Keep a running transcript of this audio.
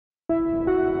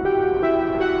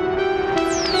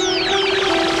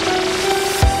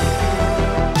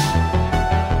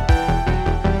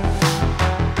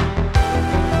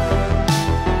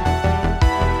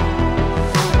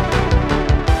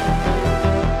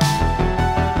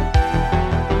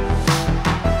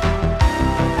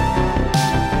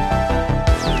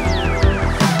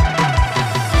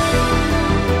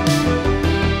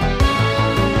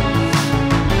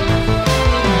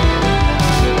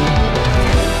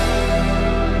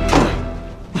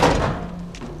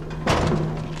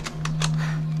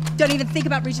Don't even think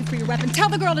about reaching for your weapon. Tell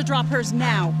the girl to drop hers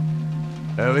now.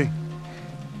 Ellie,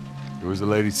 do as the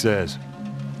lady says.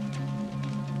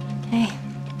 Hey.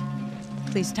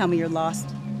 Please tell me you're lost.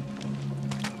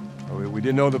 Oh, we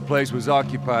didn't know the place was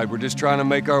occupied. We're just trying to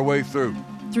make our way through.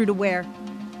 Through to where?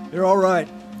 They're all right.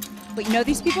 Wait, you know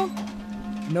these people?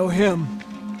 Know him.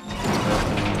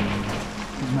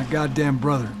 He's my goddamn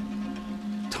brother.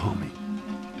 Tommy.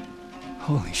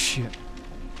 Holy shit.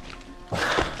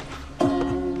 How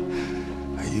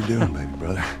you doing, baby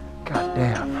brother?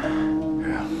 Goddamn.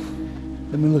 Yeah.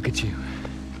 Let me look at you.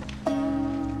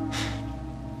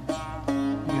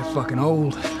 You're fucking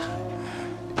old.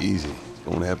 Easy. It's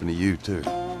gonna happen to you, too.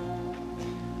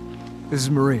 This is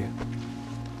Maria.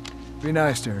 Be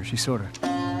nice to her. She sort of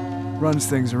runs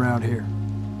things around here.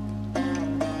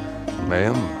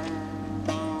 Ma'am,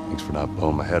 thanks for not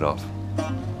blowing my head off.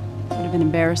 Would have been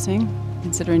embarrassing,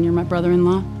 considering you're my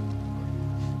brother-in-law.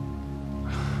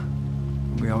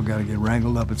 We all gotta get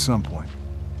wrangled up at some point.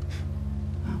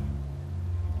 Oh.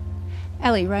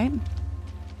 Ellie, right?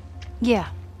 Yeah.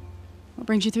 What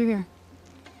brings you through here?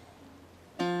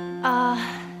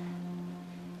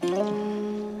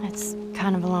 That's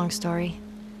kind of a long story.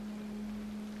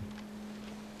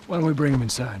 Why don't we bring him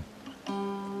inside?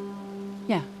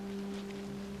 Yeah.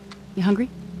 You hungry?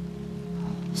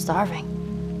 Starving.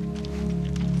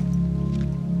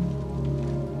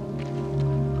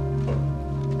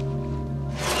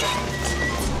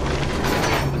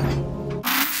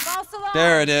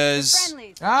 There it is.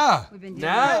 Ah,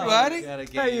 now, buddy.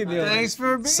 How you doing? Thanks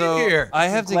for being here. I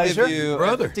have to Pleasure.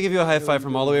 give you a high five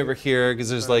from all the way over here because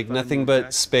there's like nothing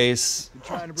but space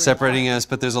separating us,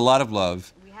 but there's a lot of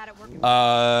love.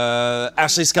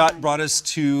 Ashley Scott brought us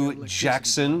to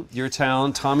Jackson, your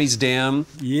town, Tommy's Dam.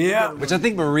 Yeah. Which I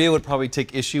think Maria would probably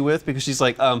take issue with because she's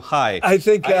like, hi. I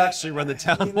think I actually run the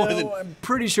town more than I'm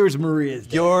pretty sure it's Maria's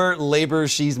dam. your labor,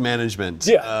 she's management,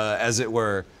 Yeah. as it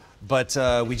were. But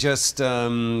we just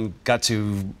we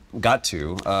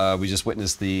just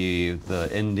witnessed the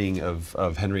ending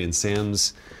of Henry and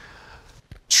Sam's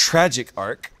tragic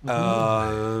arc.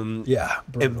 Yeah,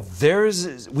 brutal.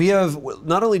 We have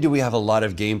not only do we have a lot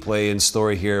of gameplay and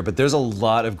story here, but there's a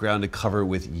lot of ground to cover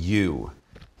with you.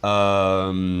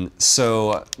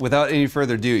 So without any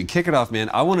further ado, kick it off, man.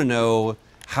 I want to know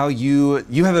how you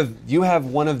have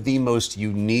one of the most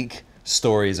unique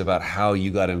stories about how you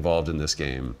got involved in this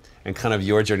game and kind of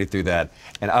your journey through that.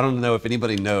 And I don't know if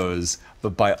anybody knows,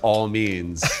 but by all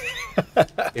means,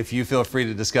 if you feel free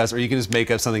to discuss, or you can just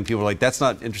make up something people are like, that's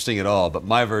not interesting at all, but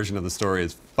my version of the story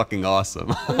is fucking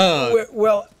awesome.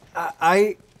 Well,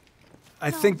 I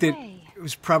think that it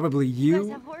was probably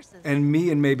you and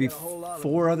me and maybe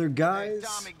 4 other guys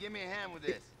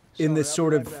in this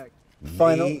sort of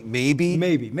final. Maybe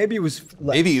Maybe it was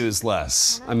less. Maybe it was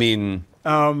less. I mean,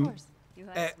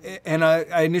 and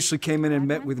I initially came in and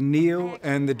met with Neil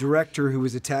and the director who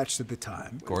was attached at the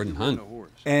time. Gordon Hunt.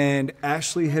 And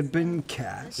Ashley had been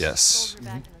cast. Yes.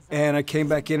 And I came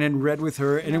back in and read with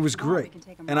her, and it was great.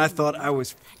 And I thought I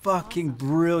was fucking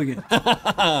brilliant.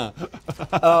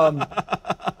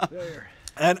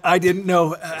 And I didn't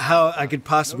know how I could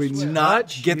possibly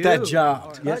not get that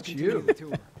job. That's you.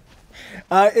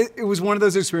 It was one of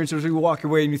those experiences where you walk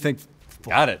away and you think,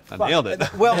 Got it. I nailed it.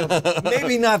 well,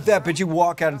 maybe not that, but you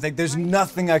walk out and think, there's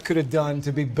nothing I could have done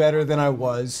to be better than I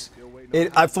was.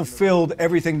 I fulfilled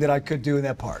everything that I could do in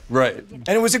that part. Right. And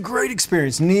it was a great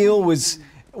experience. Neil was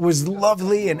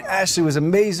lovely, and Ashley was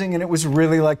amazing, and it was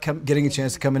really like getting a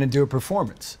chance to come in and do a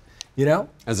performance, you know?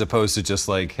 As opposed to just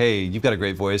like, hey, you've got a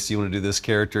great voice, you want to do this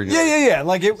character? Yeah.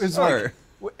 Like it was Sure. like,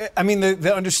 I mean,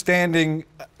 the understanding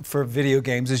for video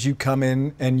games is you come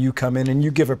in and you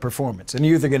give a performance, and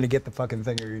you're either going to get the fucking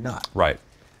thing or you're not. Right.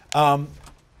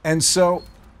 And so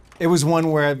it was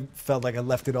one where I felt like I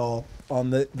left it all on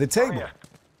the table.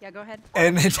 Yeah, go ahead.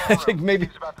 And I think maybe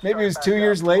it was 2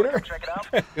 years later.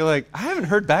 You're like, I haven't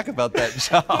heard back about that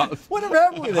job. Whatever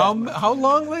happened with that? How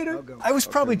long later? I was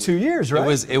probably 2 years, right?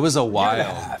 It was a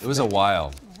while. It was a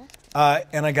while.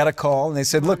 And I got a call, and they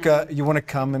said, look, you want to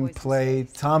come and play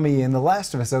Tommy in The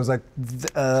Last of Us? I was like,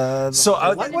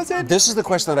 what was it? This is the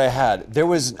question that I had. There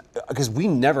was, because we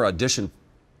never auditioned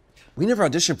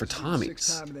for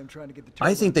Tommy's.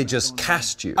 I think they just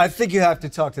cast you. I think you have to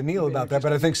talk to Neil about that,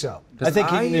 but I think so. I think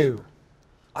he knew.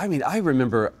 I mean, I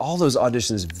remember all those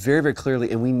auditions very, very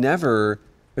clearly, and we never,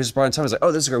 it was Brian Tommy was like,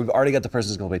 oh, this is great, we've already got the person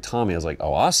who's going to play Tommy. I was like,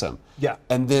 oh, awesome. Yeah.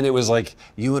 And then it was like,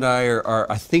 you and I are,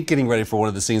 I think, getting ready for one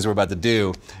of the scenes we're about to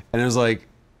do, and it was like,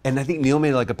 and I think Neil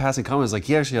made like a passing comment, it was like,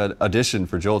 he actually auditioned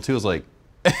for Joel too. I was like,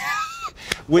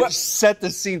 which set the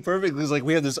scene perfectly. It's like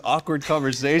we had this awkward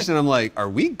conversation. I'm like, are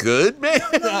we good, man?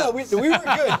 No, we were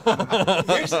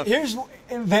good. Here's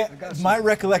my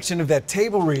recollection of that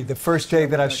table read the first day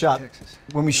that I shot,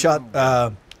 when we shot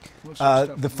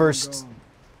the first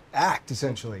act,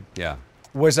 essentially. Yeah.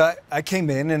 Was I came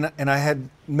in and I had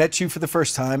met you for the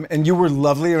first time, and you were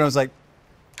lovely, and I was like,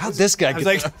 how'd this guy get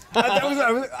like,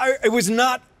 it was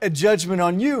not a judgment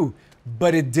on you,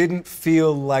 but it didn't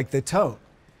feel like the tone.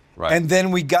 Right. And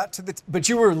then we got to but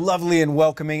you were lovely and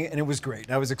welcoming, and it was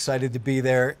great. I was excited to be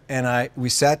there, and we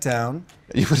sat down.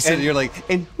 You're like,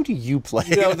 and who do you play?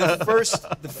 You know,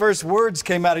 the first words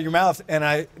came out of your mouth, and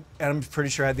I'm pretty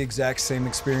sure I had the exact same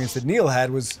experience that Neil had.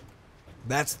 Was,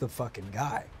 that's the fucking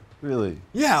guy. Really?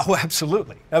 Yeah, well,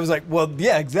 absolutely. I was like, well,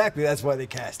 yeah, exactly. That's why they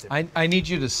cast him. I need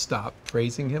you to stop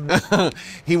praising him.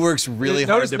 He works really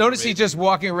hard. Notice he's just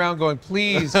walking around going,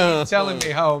 please keep telling me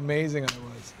how amazing I was.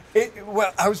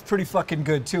 Well, I was pretty fucking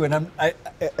good too, and I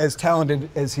as talented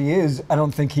as he is, I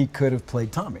don't think he could have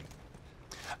played Tommy.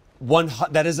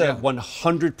 That is a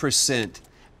 100%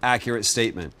 accurate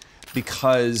statement,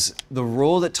 because the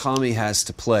role that Tommy has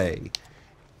to play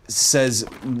says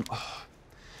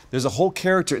there's a whole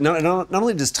character. Not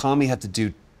only does Tommy have to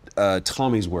do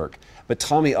Tommy's work, but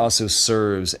Tommy also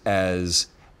serves as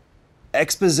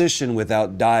exposition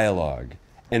without dialogue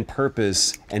and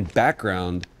purpose and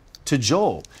background to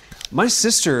Joel. My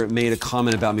sister made a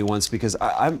comment about me once, because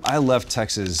I left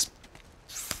Texas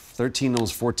 13,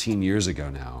 almost 14 years ago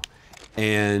now.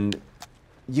 And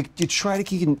you try to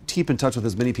keep in touch with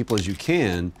as many people as you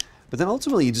can, but then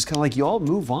ultimately you just kind of like, you all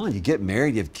move on. You get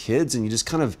married, you have kids, and you just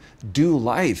kind of do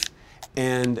life.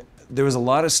 And there was a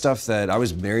lot of stuff that I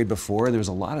was married before, and there was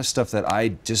a lot of stuff that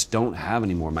I just don't have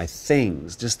anymore. My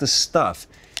things, just the stuff.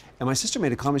 And my sister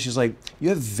made a comment. She was like, you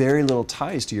have very little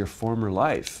ties to your former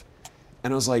life.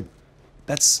 And I was like,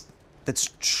 that's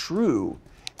true.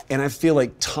 And I feel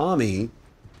like Tommy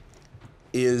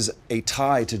is a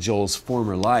tie to Joel's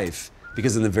former life,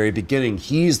 because in the very beginning,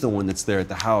 he's the one that's there at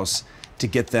the house to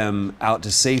get them out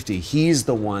to safety. He's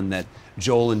the one that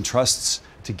Joel entrusts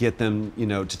to get them,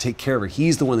 to take care of her.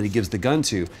 He's the one that he gives the gun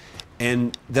to.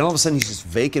 And then all of a sudden he's just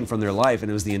vacant from their life. And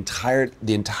it was the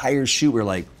entire shoot where,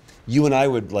 like, you and I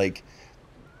would, like,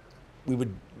 we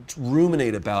would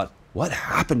ruminate about what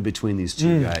happened between these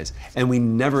two guys, and we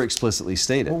never explicitly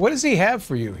stated. Well, what does he have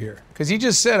for you here? Because he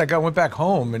just said, I went back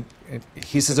home, and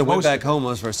he says, I went back home,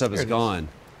 most of our stuff is gone.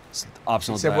 It's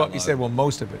optional he said, well,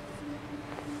 most of it.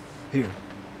 Here.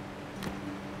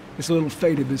 It's a little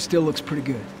faded, but it still looks pretty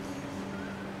good.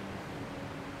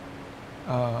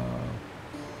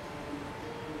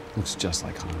 Looks just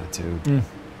like Hannah, too.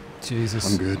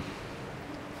 Jesus. I'm good.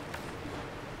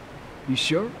 You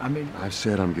sure? I mean... I've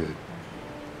said I'm good.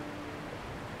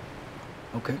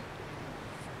 Okay.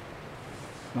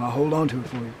 I'll hold on to it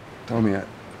for you. Tommy,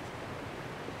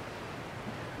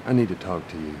 I need to talk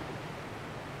to you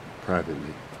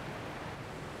privately.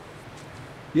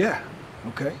 Yeah,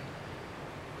 okay.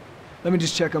 Let me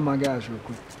just check on my guys real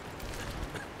quick.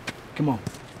 Come on.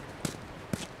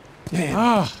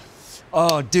 Man.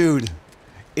 Oh, dude.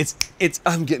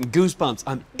 I'm getting goosebumps.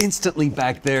 I'm instantly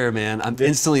back there, man. I'm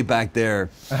instantly back there.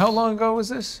 And how long ago was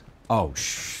this? Oh,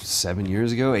 7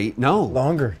 years ago? 8? No.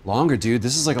 Longer. Longer, dude.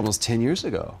 This is like almost 10 years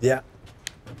ago. Yeah.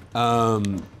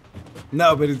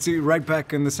 No, but it's right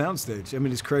back in the soundstage. I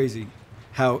mean, it's crazy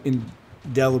how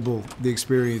indelible the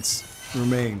experience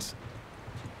remains.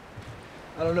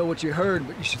 I don't know what you heard,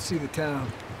 but you should see the town.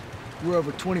 We're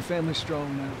over 20 families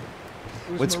strong now.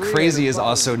 What's crazy is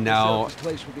also now,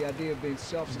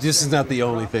 this is not the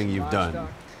only thing you've done.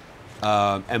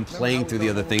 And playing through the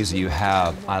other things that you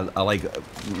have, I like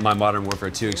my Modern Warfare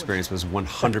 2 experience was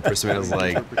 100%. I was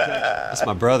like, that's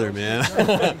my brother, man.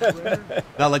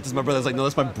 Not like, this is my brother. I was like, no,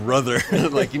 that's my brother.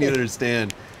 Like, you need to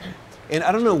understand. And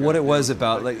I don't know what it was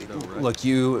about, like, look,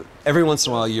 every once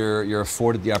in a while you're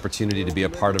afforded the opportunity to be a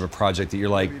part of a project that you're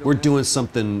like, we're doing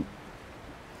something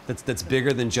that's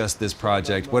bigger than just this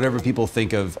project. Whatever people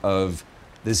think of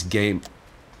this game.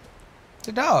 It's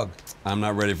a dog. I'm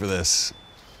not ready for this.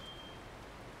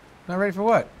 Not ready for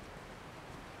what?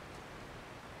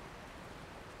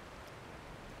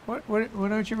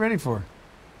 What aren't you ready for?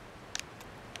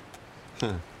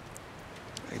 Huh.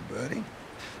 Hey, buddy.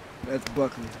 That's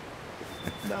Buckley.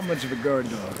 Not much of a guard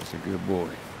dog. That's a good boy.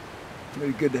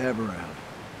 Very good to have around.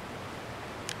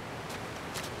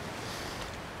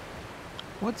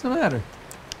 What's the matter?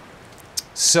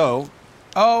 So.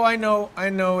 Oh, I know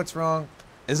it's wrong.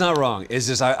 It's not wrong. It's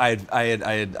just I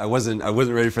wasn't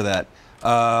ready for that.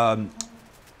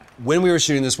 when we were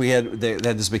shooting this, they had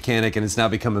this mechanic, and it's now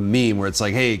become a meme where it's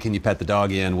like, hey, can you pet the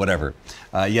dog in whatever?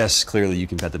 Yes, clearly you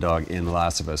can pet the dog in The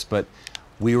Last of Us, but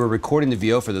we were recording the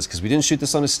VO for this because we didn't shoot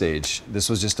this on a stage. This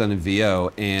was just done in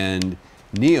VO, and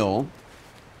Neil's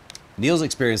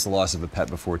experienced the loss of a pet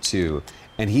before too,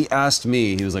 and he asked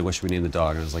me, he was like, what should we name the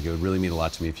dog? And I was like, it would really mean a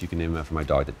lot to me if you can name it after my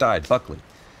dog that died, Buckley,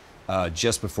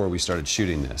 just before we started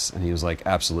shooting this. And he was like,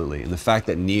 absolutely. And the fact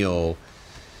that Neil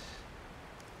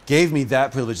gave me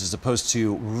that privilege as opposed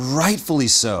to, rightfully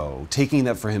so, taking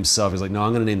that for himself. He's like, no,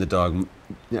 I'm going to name the dog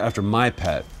after my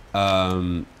pet.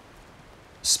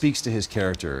 Speaks to his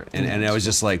character, and I was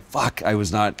just like, fuck, I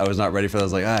was not ready for that. I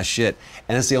was like, ah, shit.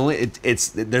 And it's the only,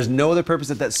 there's no other purpose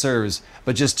that serves,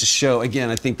 but just to show, again,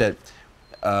 I think that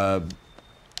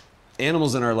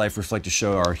animals in our life reflect to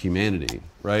show our humanity,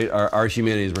 right? Our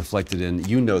humanity is reflected in,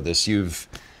 you know this, you've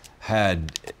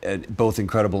had both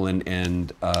incredible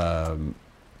and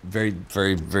very,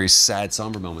 very, very sad,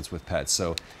 somber moments with pets.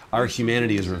 So our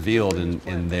humanity is revealed in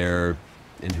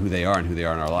who they are in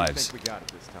our lives. I think we got it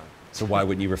this time. So why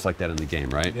wouldn't you reflect that in the game,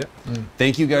 right? Yep.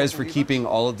 Thank you guys for keeping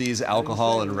all of these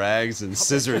alcohol and rags and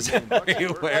scissors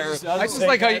everywhere. I just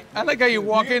like how you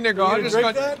walk in there, go, I'm just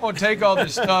gonna take all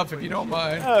this stuff if you don't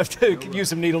mind. Could use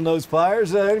some needle nose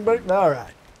pliers. Anybody? All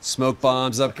right. Smoke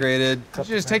bombs upgraded. You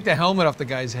just take the helmet off the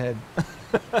guy's head.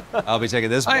 I'll be taking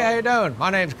this. Hey, how you doing? My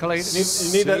name's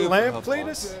Cletus. You need that lamp,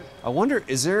 Cletus? I wonder,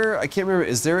 I can't remember,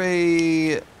 is there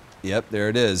a, yep, there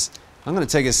it is. I'm gonna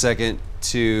take a second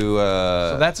to,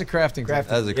 So that's a crafting table.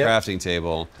 that's a crafting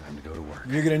table. Time to go to work.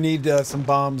 You're gonna need some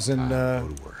bombs and. Go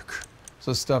to work.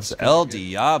 So stuff's El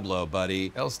Diablo,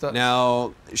 buddy. El stuff.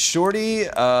 Now, Shorty,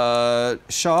 Sade,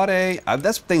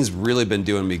 that thing's really been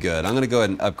doing me good. I'm gonna go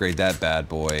ahead and upgrade that bad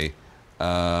boy.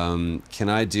 Can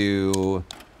I do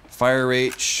fire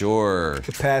rate? Sure.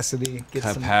 Capacity. Get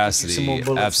Capacity, some more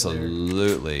bullets in there.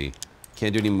 absolutely.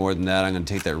 Can't do any more than that. I'm gonna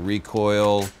take that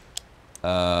recoil.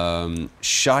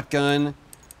 Shotgun.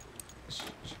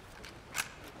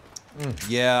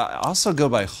 Yeah, I also go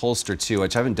by holster too,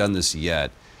 which I haven't done this yet.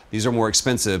 These are more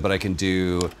expensive, but I can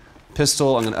do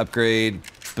pistol. I'm gonna upgrade.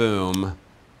 Boom.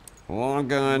 Long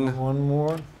gun. One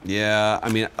more. Yeah, I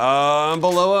mean, I'm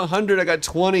below 100. I got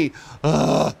 20.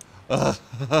 Nothing.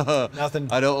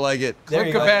 I don't like it. There clip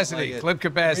you go. capacity. I Clip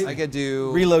capacity. I could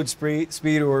do Reload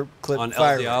speed or clip on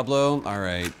fire El rate. Diablo. All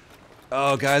right.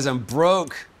 Oh, guys, I'm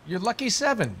broke. You're lucky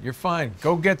 7. You're fine.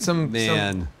 Go get some.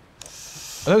 Man.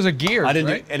 Those are gears, I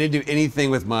didn't right? do anything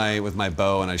with my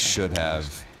bow, and I should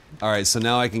have. All right, so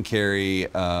now I can carry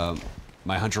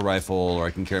my hunter rifle, or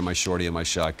I can carry my shorty and my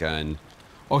shotgun.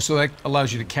 Oh, so that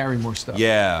allows you to carry more stuff.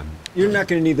 Yeah. You're not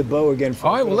gonna need the bow again. For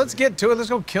All right, well, let's get to it. Let's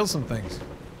go kill some things.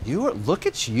 Look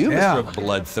at you, Yeah. Mr.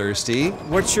 Bloodthirsty.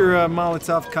 What's your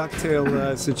Molotov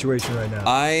cocktail situation right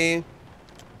now?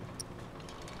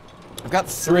 I've got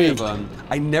 3 of them.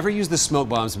 I never use the smoke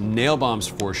bombs, nail bombs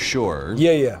for sure.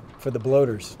 Yeah, for the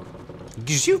bloaters.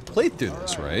 Because you've played through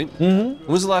this, right? Mm-hmm. When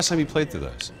was the last time you played through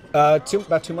this? About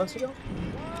 2 months ago.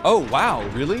 Oh, wow,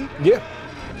 really? Yeah.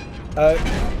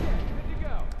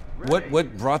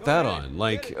 What brought that on?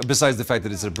 Like, besides the fact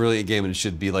that it's a brilliant game and it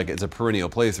should be like it's a perennial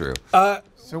playthrough.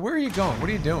 So where are you going? What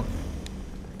are you doing?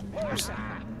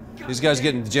 These guys are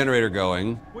getting the generator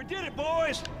going. We did it,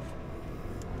 boys!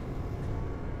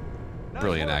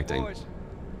 Brilliant Nice work, acting. boys.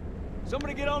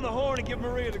 Somebody get on the horn and give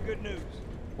Maria the good news.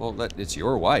 Well, it's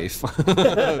your wife.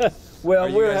 Well,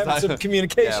 you we're guys having some not-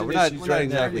 communication Yeah, we're not issues right now.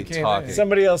 exactly Communicate, talking.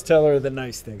 Somebody else tell her the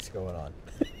nice things going on.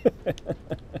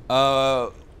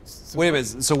 Wait a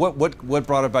minute. So what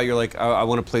brought about your like? I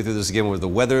want to play through this again. Was the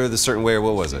weather the certain way, or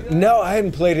what was it? No, I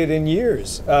hadn't played it in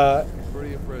years.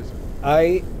 Pretty impressive.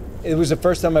 It was the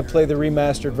first time I played the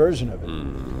remastered version of it,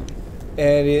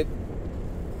 and it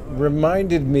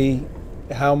reminded me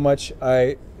how much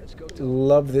I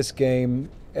love this game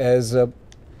as a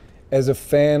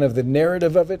fan of the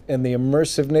narrative of it and the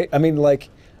immersive I mean, like,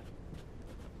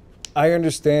 I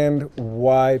understand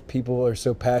why people are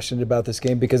so passionate about this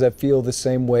game because I feel the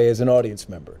same way as an audience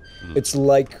member. It's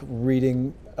like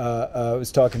reading. I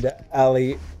was talking to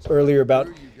Ali earlier about.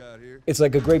 It's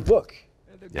like a great book.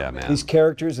 Yeah, man. These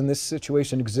characters in this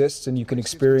situation exists, and you can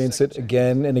experience it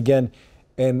again and again.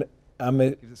 And I'm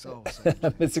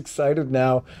as excited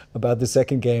now about the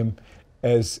second game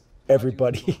as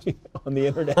everybody on the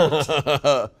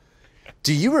internet.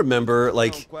 Do you remember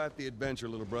like Quite the adventure,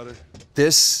 little brother.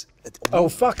 this? Oh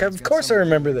fuck! Of course I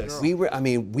remember this. We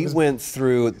went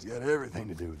through. It's got everything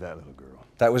to do with that little girl.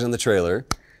 That was in the trailer.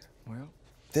 Well,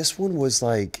 This one was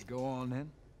like go on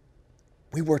then.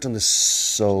 we worked on this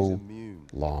so immune.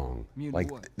 long. Immune to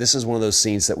Like what? this is one of those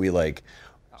scenes that we like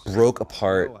broke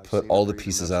apart, put all the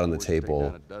pieces out on the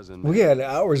table. We had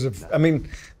hours of, I mean,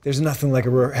 there's nothing like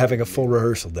having a full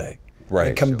rehearsal day. Right.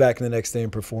 And coming back the next day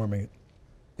and performing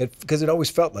it. Because it always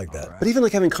felt like that. But even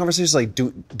like having conversations like,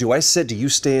 do I sit, do you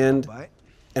stand?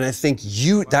 And I think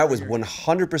that was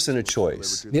 100% a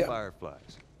choice. Yeah.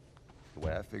 Fireflies. The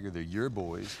way I figure they're your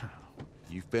boys.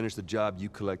 You finish the job, you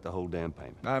collect the whole damn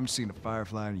payment. I haven't seen a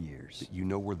firefly in years. You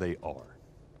know where they are.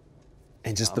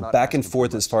 And just the back and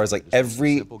forth as far as like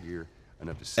everything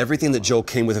that Joel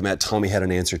came with him at, Tommy had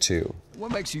an answer to.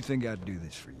 What makes you think I'd do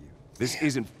this for you? This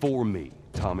isn't for me,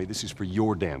 Tommy. This is for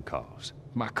your damn cause.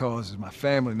 My cause is my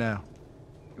family now.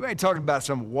 You ain't talking about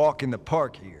some walk in the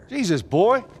park here. Jesus,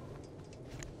 boy.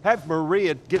 Have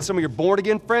Maria get some of your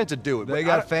born-again friends to do it. They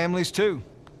got families, too.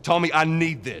 Tommy, I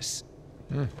need this.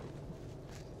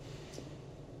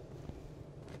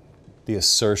 The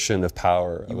assertion of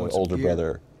power of an older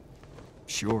brother.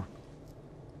 Sure.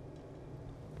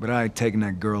 But I ain't taking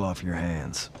that girl off your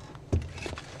hands.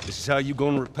 This is how you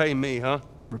gonna repay me, huh?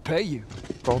 Repay you?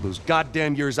 For all those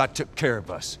goddamn years I took care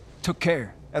of us. Took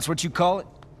care? That's what you call it?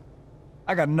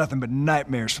 I got nothing but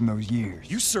nightmares from those years.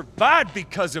 You survived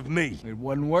because of me. It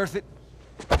wasn't worth it.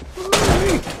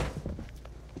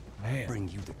 Man. Bring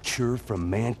you the cure from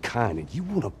mankind, and you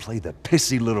wanna play the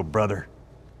pissy little brother.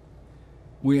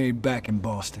 We ain't back in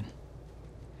Boston.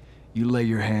 You lay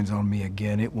your hands on me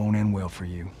again, it won't end well for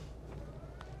you.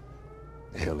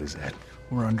 The hell is that?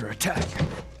 We're under attack.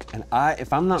 And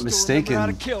if I'm not mistaken, how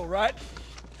to kill, right?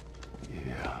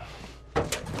 Yeah.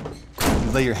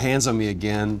 You lay your hands on me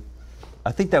again.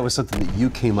 I think that was something that you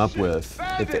came up with.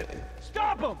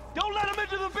 Stop him! Don't let him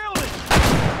into the building!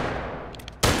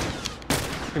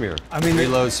 Come here. I mean,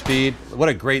 reload speed. What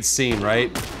a great scene,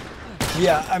 right?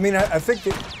 Yeah, I mean, I think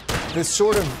that this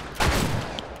sort of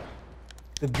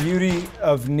the beauty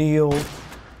of Neil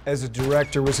as a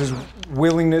director was his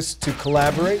willingness to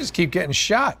collaborate. You just keep getting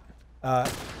shot.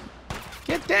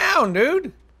 Get down,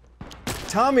 dude.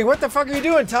 Tommy, what the fuck are you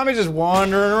doing? Tommy's just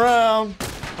wandering around.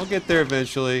 I'll get there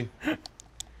eventually.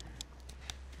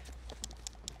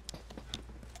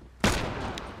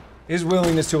 His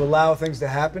willingness to allow things to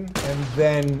happen and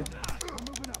then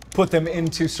put them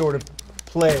into sort of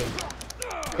play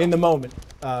in the moment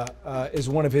is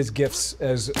one of his gifts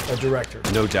as a director.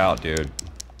 No doubt, dude.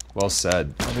 Well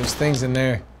said. Oh, there's things in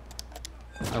there.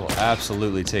 I will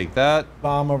absolutely take that.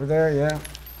 Bomb over there, yeah.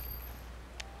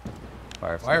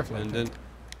 Firefly pendant.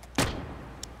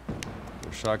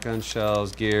 Shotgun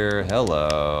shells, gear.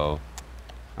 Hello.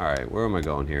 All right, where am I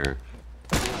going here?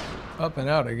 Up and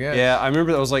out, I guess. Yeah, I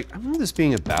remember this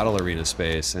being a battle arena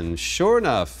space, and sure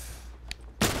enough.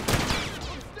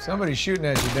 Somebody's shooting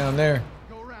at you down there.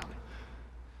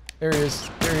 There he is.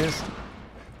 There he is.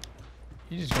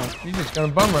 You just gonna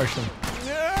bum rush him.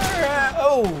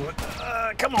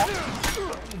 Come on.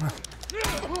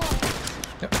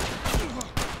 Yep.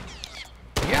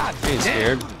 God, I ain't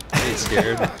scared. I ain't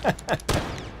scared.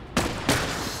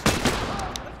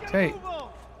 Hey.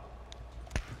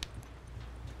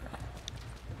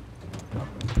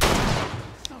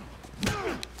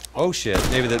 Oh shit,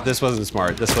 maybe this wasn't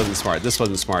smart. This wasn't smart. This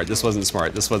wasn't smart. This wasn't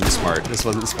smart. This wasn't smart. This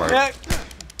wasn't smart.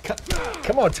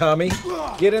 Come on, Tommy.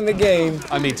 Get in the game.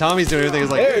 I mean, Tommy's doing everything.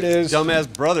 It's like, there it is.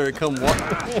 Dumbass brother, come walk.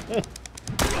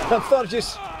 I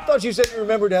thought you said you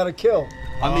remembered how to kill.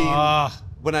 I mean,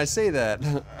 when I say that,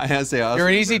 I have to say, you're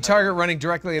an easy target running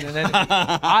directly at an enemy.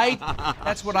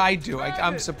 That's what I do.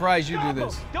 I'm surprised you do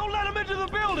this. Don't let him into the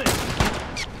building!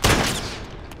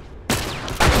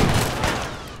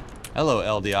 Hello,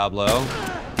 El Diablo.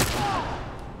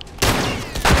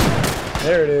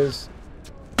 There it is.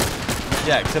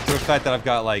 Yeah, except for the fact that I've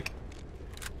got, like,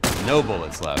 no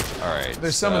bullets left. All right.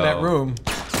 There's some in that room.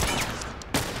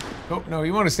 Oh, no,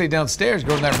 you want to stay downstairs,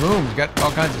 go in that room. You got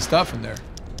all kinds of stuff in there.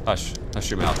 Hush.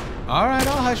 Hush your mouth. All right,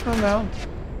 I'll hush my mouth.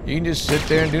 You can just sit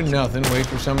there and do nothing, wait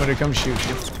for somebody to come shoot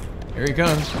you. Here he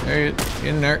comes. There he is.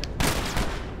 In there.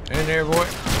 In there, boy.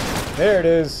 There it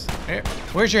is. There.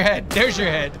 Where's your head? There's your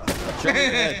head. Show me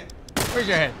your head. Where's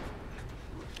your head?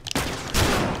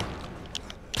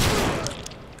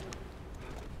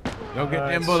 Go get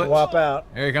them bullets. Swap out.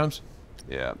 Here he comes.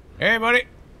 Yeah. Hey, buddy.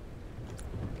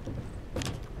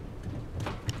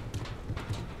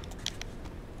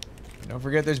 Don't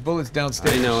forget there's bullets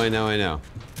downstairs. I know.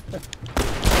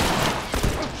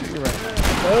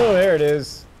 Oh, there it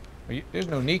is. There's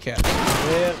no kneecap.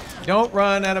 Yeah. Don't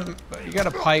run out of... You got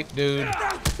a pipe, dude.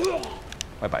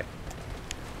 Bye-bye.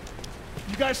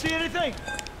 You guys see anything?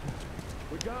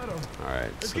 We got him. All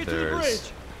right, Let's so get to the bridge.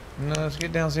 there's... No, let's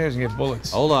get downstairs and get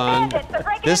bullets. Hold on.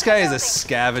 This guy is a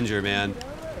scavenger, man.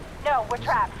 No, we're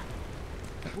trapped.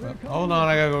 Well, hold on,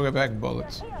 I gotta go get back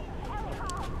bullets.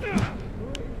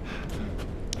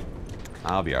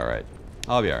 I'll be all right.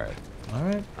 I'll be all right. All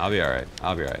right. I'll be all right.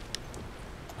 I'll be all right.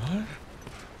 What?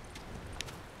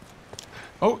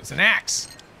 Oh, it's an axe.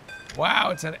 Wow,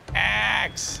 it's an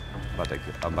axe.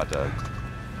 I'm about to.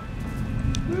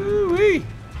 Woo-wee.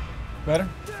 Better?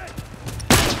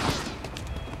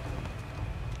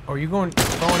 Oh, are you going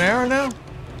bow and arrow now?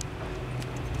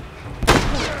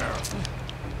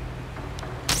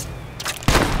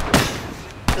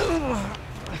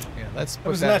 Yeah, let's put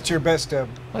Was that. not your best.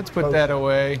 Let's put that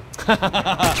away.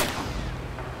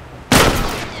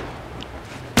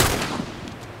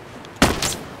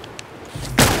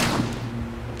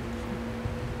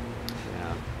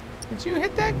 Did you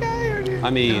hit that guy, or did I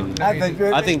mean,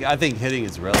 I think hitting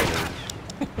is relative.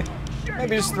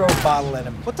 Maybe just throw a bottle at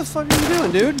him. What the fuck are you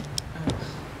doing, dude?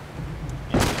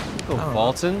 Go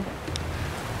vaulting.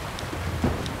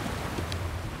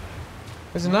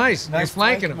 It's nice. You're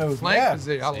flanking him. move,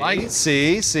 Flanking. yeah. I like it.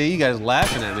 See, you guys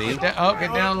laughing at me. Get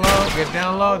down low. Get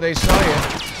down low. They saw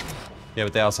you. Yeah,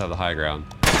 but they also have the high ground.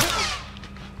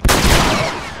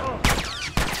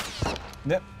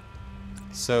 Yep.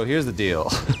 So here's the deal.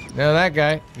 No, that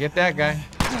guy. Get that guy.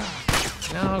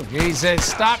 No, he said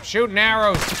stop shooting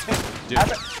arrows. Dude, I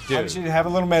want you to have a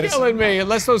little medicine. Killing me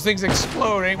unless those things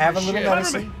explode. Ain't Have for a little shit.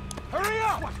 medicine. Hurry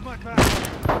up! Watch my back.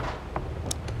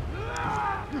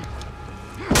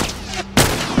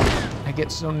 I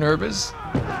get so nervous.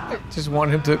 I just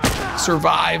want him to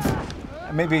survive.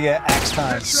 Maybe axe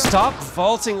time. Stop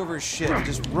vaulting over shit.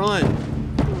 Just run.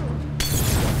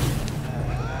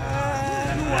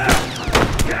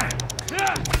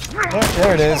 Oh,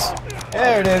 there it is.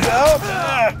 There it is.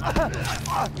 Oh!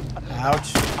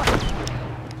 Ouch.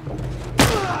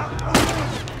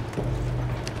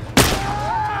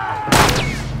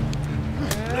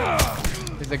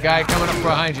 There's a guy coming up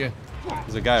behind you.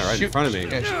 There's a guy right in front of me.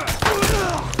 Yeah,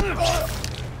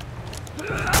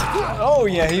 Oh,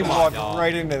 yeah, he walked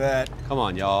right into that. Come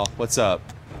on, y'all. What's up?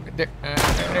 there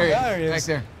There he is. Back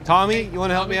there. Tommy, you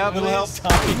want to help me out, Little help, please?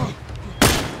 Tommy.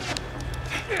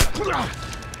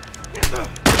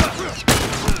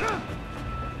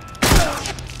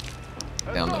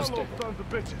 Down those stairs. Sons of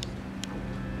bitches.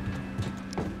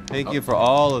 Thank you for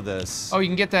all of this. Oh, you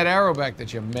can get that arrow back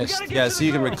that you missed. Yeah, so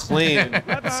you can reclaim.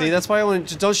 See, that's why I want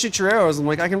to don't shoot your arrows. I'm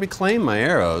like, I can reclaim my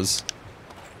arrows.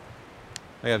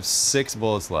 I have 6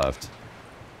 bullets left.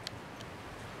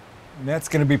 And that's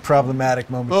going to be problematic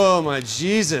moment. Oh my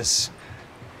Jesus.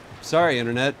 Sorry,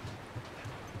 internet.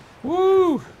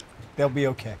 Woo! They'll be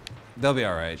okay. They'll be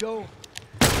all right. Joe,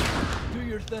 do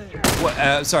your thing.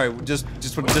 What, sorry, just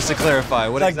to clarify,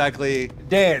 what Like- exactly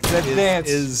Dance. That dance.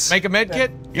 is Make a med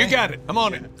kit? You got it. I'm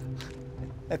on it.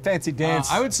 that fancy dance.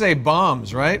 I would say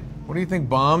bombs, right? What do you think?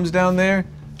 Bombs down there?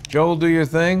 Joel, do your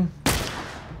thing.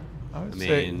 I would I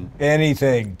say. mean,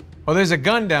 Anything. Well, there's a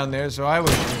gun down there, so I would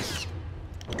just.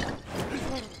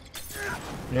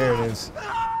 There it is.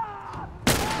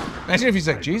 Imagine if he's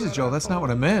like, Jesus, Joel, that's not what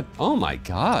I meant. oh my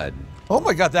God. Oh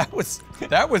my God, that was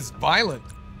violent.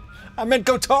 I meant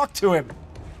go talk to him.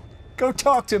 Go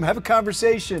talk to him. Have a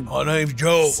conversation. My name's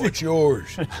Joe. What's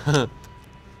yours?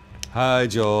 Hi,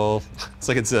 Joel. It's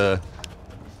like it's a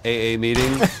AA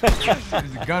meeting. There's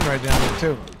a gun right down there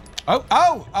too.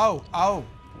 Oh!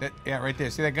 Yeah, right there.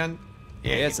 See that gun?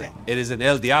 Yeah, It is an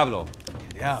El Diablo.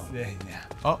 yeah.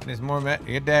 Oh, there's more.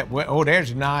 Get that. Oh,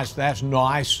 there's nice. That's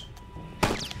nice.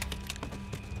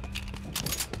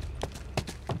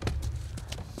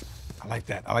 I like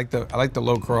that. I like the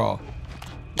low crawl.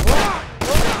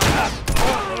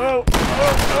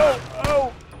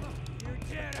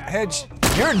 Hedge,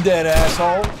 you're dead,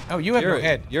 asshole. Oh, you have no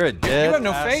head. You're a dead You have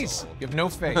no asshole. face. You have no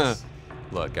face.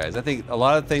 Look, guys, I think a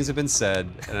lot of things have been said,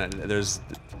 and there's.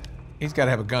 He's got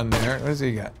to have a gun there. What does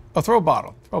he got? Oh, throw a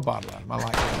bottle. Throw a bottle at him. I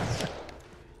like that.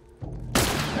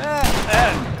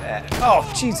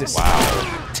 Oh, Jesus.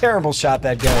 Wow. Terrible shot,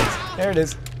 that guy. There it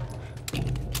is.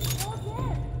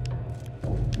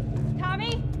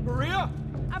 Tommy? Maria?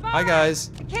 Hi, guys.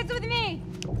 The kid's with me.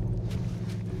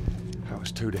 That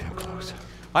was too damn close.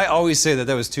 I always say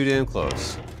that was too damn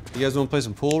close. You guys want to play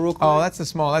some pool real quick? Oh, that's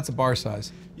a bar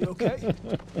size. You okay?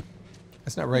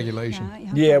 That's not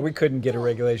regulation. Yeah, we couldn't get a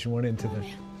regulation one into the.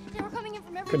 They were coming in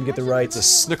from every Couldn't get the direction. rights. It's a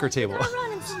snooker table. I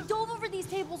run and so we dove over these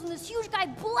tables and this huge guy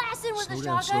blasted with a Slow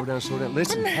down, shotgun. slow down.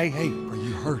 Listen, hey, are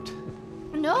you hurt?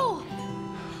 No.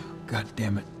 God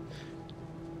damn it.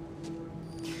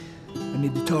 I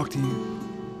need to talk to you.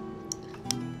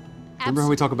 Remember how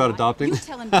we talk about adopting? You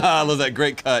tell him. I love that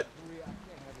great cut.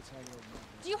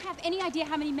 Do you have any idea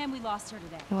how many men we lost here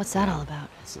today? What's that all about?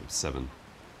 So, 7.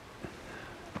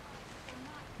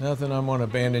 Nothing, I'm gonna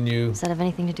abandon you. Does that have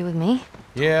anything to do with me?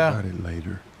 Yeah. About it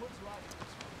later.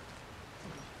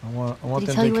 I want Did them he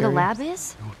to tell you where the carry- lab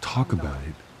is? We'll talk about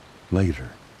it later.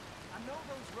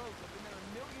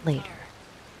 Later.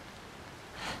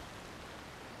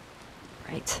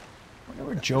 Right. I wonder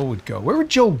where Joe would go. Where would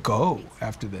Joe go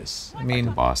after this? I mean,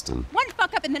 Boston. One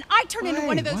fuck up and then I turn into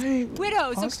one of those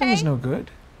widows, Boston okay? was no good.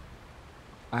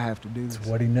 I have to do this. It's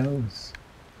what he knows.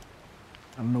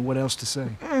 I don't know what else to say.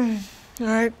 All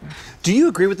right. Do you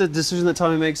agree with the decision that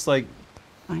Tommy makes? Like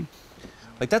Fine.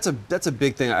 that's a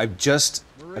big thing. I've just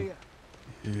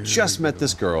met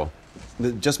this girl.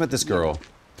 Just met this girl.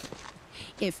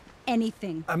 If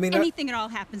anything, I mean, anything at all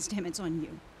happens to him, it's on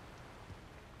you.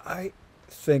 I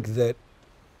think that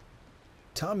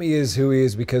Tommy is who he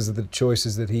is because of the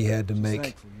choices that he had to make.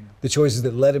 Thankful, you know. The choices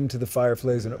that led him to the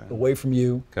Fireflies and away from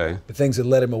you. Okay. The things that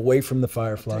led him away from the Take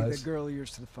Fireflies. that girl of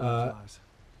yours to the Fireflies.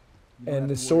 You don't And have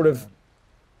the to sort worry of about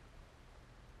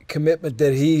it. commitment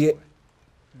that he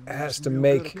There's has some to real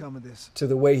make good'll come of this. to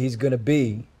the way he's going to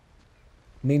be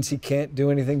means he can't do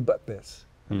anything but this.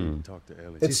 Talk to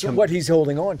Ellie. It's what he's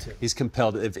holding on to. He's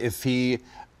compelled. If he,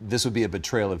 this would be a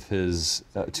betrayal of his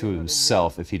to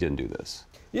himself if he didn't do this.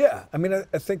 Yeah, I mean,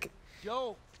 I think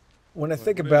when I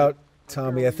think about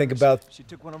Tommy, I think about She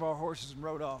took one of our horses and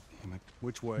rode off.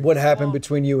 Which way? what happened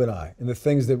between you and I and the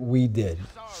things that we did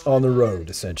on the road,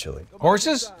 essentially.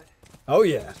 Horses? Oh,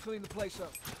 yeah. Let's clean the place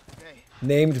up.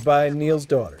 Named by Neil's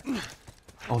daughter.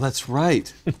 Oh, that's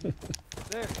right.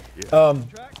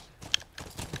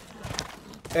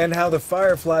 And how the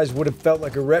Fireflies would have felt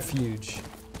like a refuge,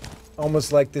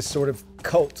 almost like this sort of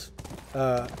cult.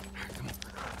 And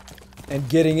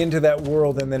getting into that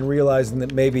world and then realizing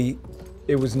that maybe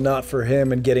it was not for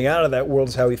him, and getting out of that world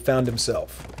is how he found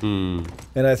himself. And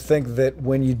I think that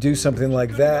when you do something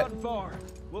like that,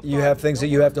 you have things that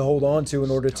you have to hold on to in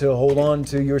order to hold on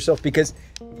to yourself, because,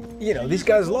 you know, these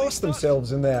guys lost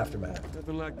themselves in the aftermath,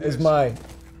 is my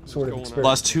sort of experience.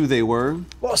 Lost who they were.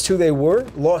 Lost who they were,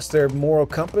 lost their moral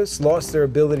compass, lost their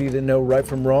ability to know right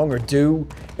from wrong or do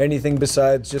anything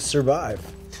besides just survive.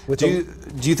 With Do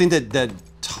you think that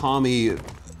Tommy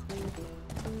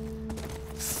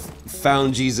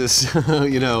found Jesus?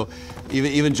 You know,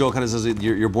 even Joel kind of says that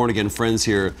you're born again friends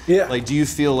here. Yeah. Like, do you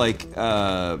feel like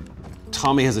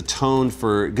Tommy has atoned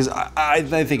for? Because I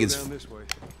think it's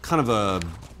kind of a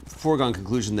foregone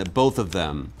conclusion that both of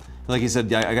them, like he said,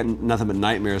 yeah, I got nothing but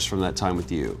nightmares from that time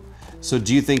with you. So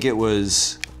do you think it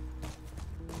was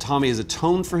Tommy has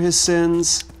atoned for his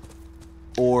sins,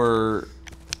 or?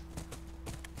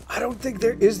 I don't think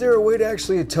is there a way to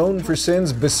actually atone for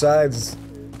sins besides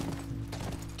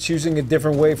choosing a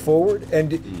different way forward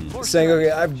and saying,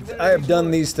 okay, I have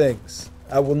done these things.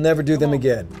 I will never do them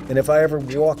again. And if I ever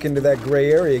walk into that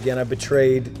gray area again, I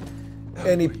betrayed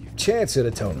any chance at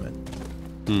atonement.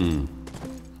 And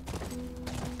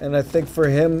I think for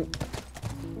him,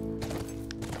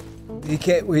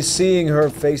 he's seeing her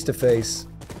face to face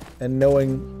and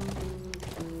knowing,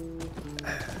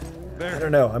 I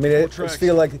don't know. I mean, I just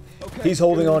feel like he's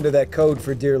holding on to that code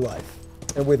for dear life.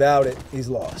 And without it, he's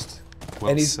lost. Well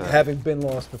And he's said. having been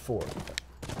lost before.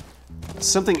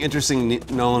 Something interesting,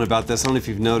 Nolan, about this, I don't know if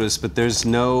you've noticed, but there's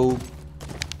no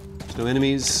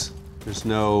enemies, there's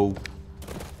no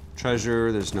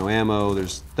treasure, there's no ammo,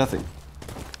 there's nothing.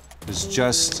 There's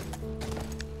just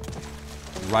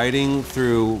riding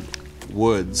through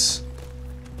woods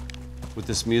with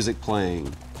this music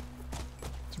playing.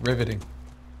 It's riveting.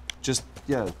 Just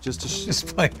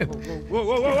Just playing. Whoa,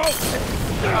 whoa, whoa,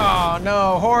 whoa! Oh,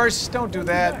 no, horse, don't do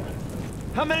that.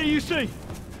 How many you see?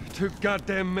 Too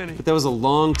goddamn many. But that was a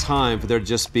long time for there to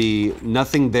just be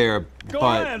nothing there Go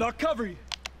but ahead, I'll cover you.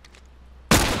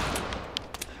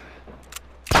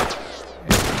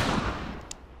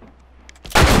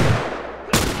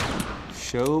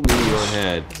 show me your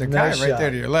head. There's a guy Nice right shot. there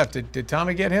to your left. Did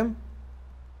Tommy get him?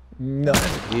 No.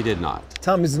 He did not.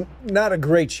 Tom is not a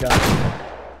great shot.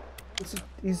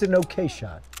 He's an okay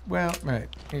shot. Well, right.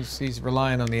 He's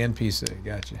relying on the NPC.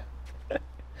 Gotcha.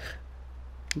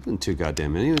 He wasn't too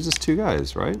goddamn many. It was just two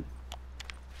guys, right?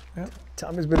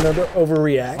 Tom has been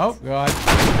overreact. Oh, God.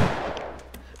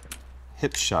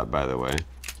 Hip shot, by the way.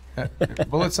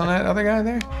 Bullets on that other guy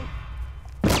there?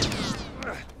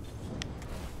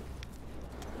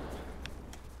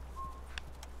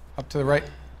 Up to the right.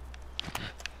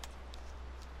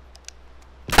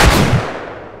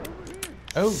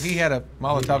 Oh, he had a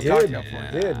Molotov He did. cocktail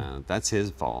for you. Did. That's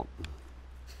his fault.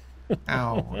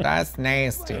 Ow, that's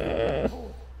nasty.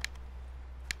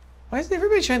 Why is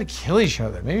everybody trying to kill each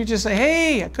other? Maybe just say,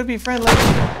 hey, I could be friendly.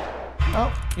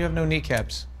 Oh, you have no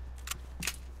kneekcaps.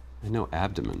 I know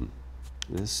abdomen.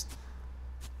 This.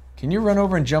 Can you run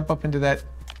over and jump up into that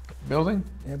building?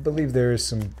 I believe there is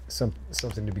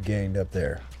something to be gained up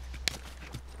there.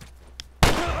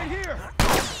 Right here.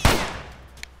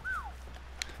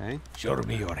 Okay. Show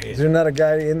me your Is head. there not a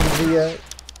guy in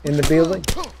the building?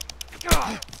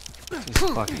 This is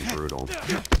fucking brutal.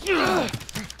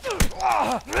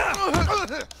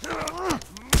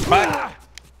 Back.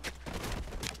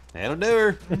 That'll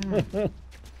do her.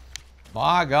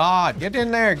 My God, get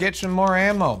in there, get some more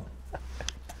ammo.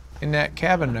 In that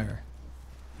cabin there.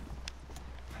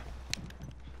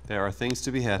 There are things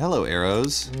to be had. Hello,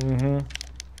 arrows. Mm-hmm.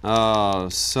 Oh,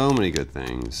 so many good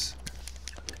things.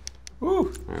 Woo. All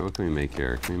right, what can we make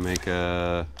here? Can we make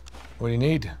a... What do you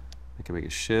need? I can make a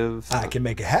shiv. I can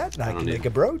make a hat, and I can make a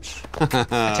brooch. A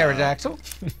pterodactyl?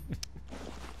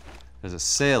 There's a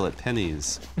sale at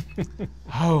Penny's.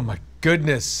 Oh my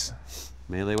goodness.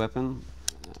 Melee weapon.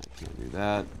 I can't do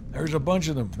that. There's a bunch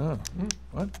of them. No.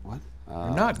 What? What?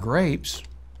 They're not grapes.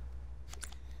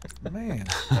 Man.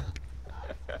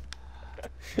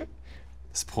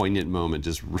 This poignant moment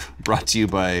just brought to you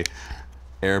by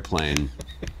Airplane.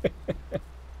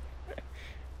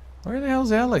 Where the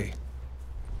hell's Ellie?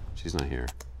 She's not here.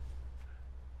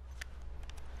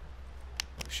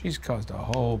 She's caused a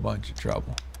whole bunch of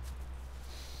trouble.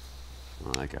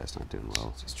 Oh, that guy's not doing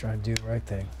well. Just trying to do the right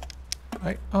thing.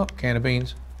 Right. Oh, can of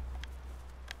beans.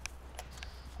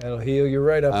 That'll heal you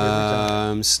right up every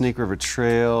time. Snake River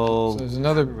Trail. So there's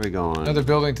another Where are we going? another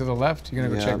building to the left. You're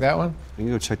gonna go check that one? We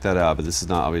can go check that out, but this is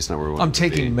not obviously not where we want I'm to be.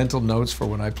 taking mental notes for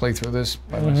when I play through this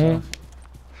by myself.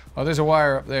 Oh, there's a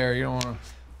wire up there. You don't want to.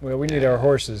 Well, we need our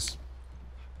horses.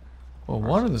 Well,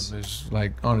 one of them is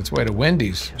like on its way to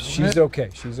Wendy's. She's okay.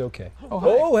 She's okay. Oh, hi.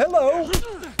 Oh, hello.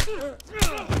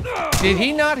 Did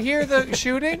he not hear the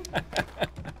shooting?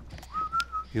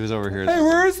 He was over here. Hey,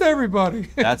 where's everybody?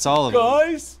 That's all of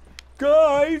them.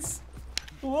 Guys,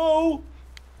 hello.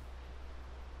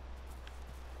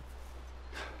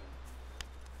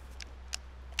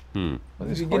 Hmm. Well,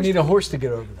 this You horse- need a horse to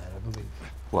get over that, I believe.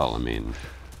 Well, I mean,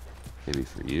 maybe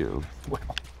for you.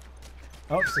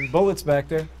 Oh, some bullets back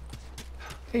there.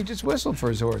 He just whistled for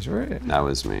his horse, right? That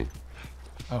was me.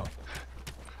 Oh.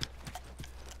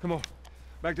 Come on.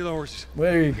 Back to the horses.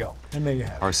 Well, there you go. And there you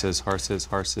have it. Horses, horses,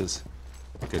 horses.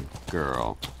 Good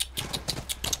girl.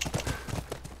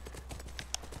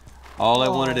 All I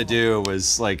wanted to do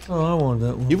was like. Oh, I wanted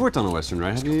that one. You've worked on a Western,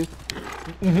 right? Have you?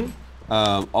 Mm-hmm.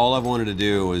 All I wanted to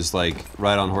do was like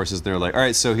ride on horses. And they're like, all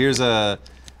right, so here's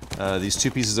these 2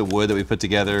 pieces of wood that we put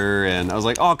together, and I was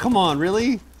like, oh, come on,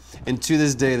 really? And to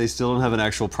this day, they still don't have an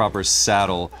actual proper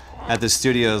saddle at the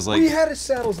studios. Like, We had his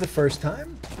saddles the first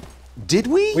time. did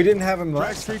we? We didn't have them Track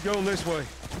last. street going this way.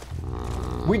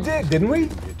 We did, didn't we?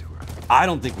 I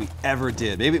don't think we ever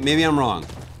did. Maybe I'm wrong.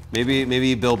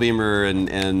 Maybe Bill Beamer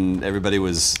and everybody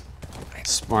was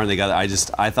smart. And they got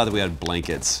it. I thought that we had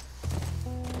blankets.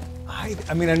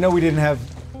 I mean, I know we didn't have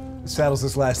saddles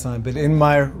this last time, but in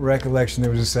my recollection,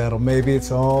 there was a saddle. Maybe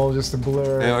it's all just a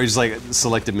blur. Or just like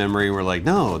selective memory. We're like,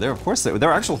 no, they're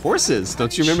they're actual horses.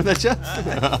 Don't you remember that, Jeff?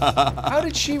 How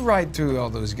did she ride through all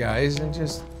those guys and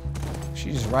she's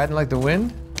just riding like the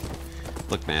wind?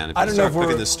 Look, man, if I you don't know start if we're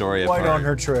picking this story quite apart, on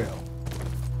her trail.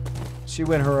 She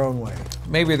went her own way.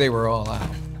 Maybe they were all out.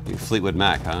 Fleetwood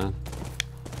Mac, huh?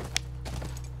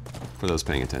 For those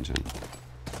paying attention.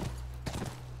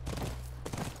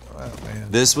 Oh, man.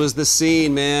 This was the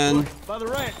scene, man. By the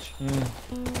ranch.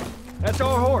 That's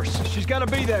our horse. She's got to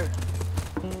be there.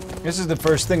 This is the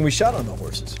first thing we shot on the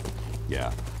horses.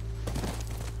 Yeah.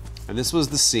 And this was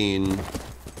the scene.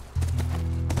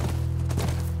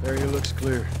 Area looks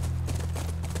clear.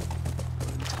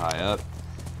 Tie up.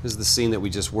 This is the scene that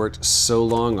we just worked so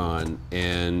long on,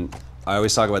 and I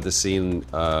always talk about this scene.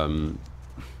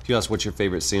 If you ask what's your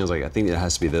favorite scene, I was like, I think it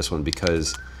has to be this one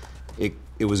because it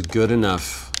was good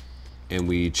enough, and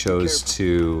we chose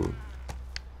to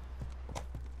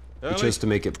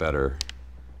make it better.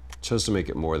 Chose to make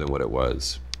it more than what it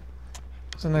was.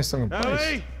 It's a nice looking place.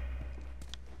 Ellie!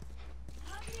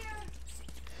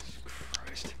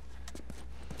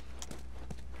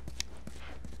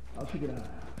 I'll keep an eye out.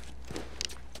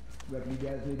 Reckon you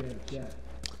guys need to have a chat.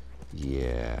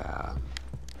 Yeah.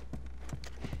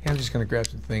 I'm just gonna grab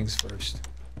some things first.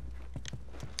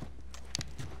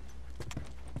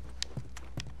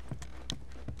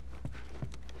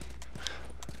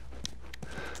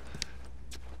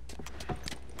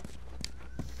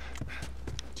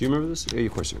 Do you remember this? Yeah,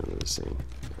 of course you remember this scene.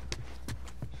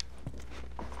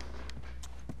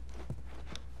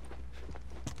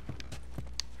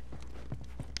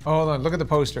 Oh, hold on, look at the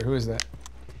poster. Who is that?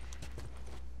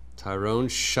 Tyrone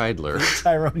Scheidler.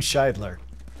 Tyrone Scheidler.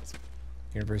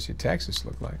 University of Texas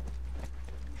looked like.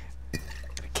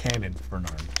 Cannon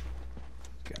Bernard.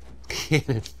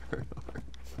 Cannon Bernard.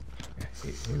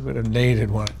 He would have needed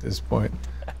one at this point.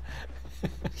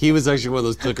 He was actually one of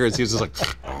those clickers. He was just like,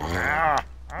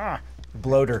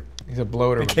 Bloater. He's a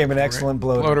bloater. Became an excellent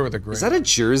bloater. Bloater with a great. is that a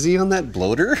jersey on that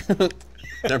bloater?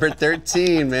 Number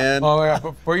 13, man. Oh yeah,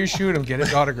 before you shoot him, get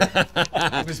his autograph.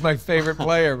 He was my favorite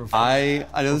player before. I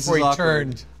know this before is he awkward.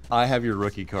 turned. I have your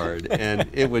rookie card, and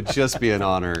it would just be an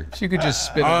honor. So you could just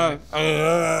spit on it.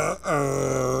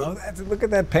 Oh, look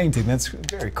at that painting. That's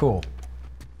very cool.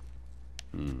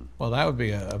 Well, that would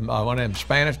be one of them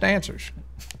Spanish dancers.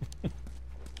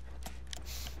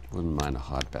 Wouldn't mind a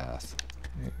hot bath.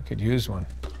 You could use one.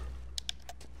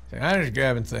 Say, I'm just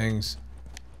grabbing things.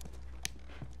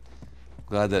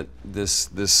 Glad that this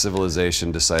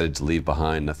civilization decided to leave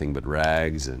behind nothing but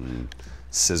rags and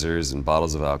scissors and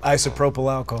bottles of alcohol.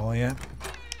 Isopropyl alcohol, yeah.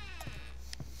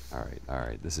 All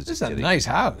right. This is This just is a getting nice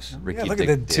house. Ricky Yeah, look at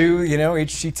the Dick two, you know,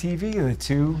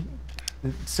 HGTV,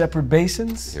 the separate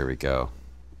basins. Here we go.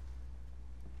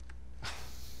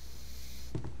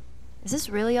 Is this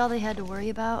really all they had to worry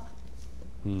about?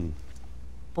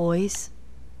 Boys,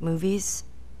 movies,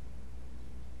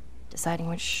 deciding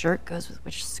which shirt goes with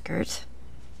which skirt.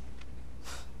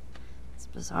 It's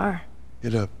bizarre.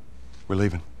 Get up. We're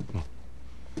leaving.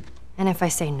 And if I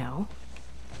say no?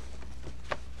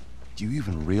 Do you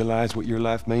even realize what your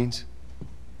life means?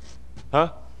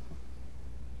 Huh?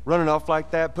 Running off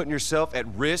like that, putting yourself at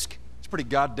risk? It's pretty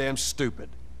goddamn stupid.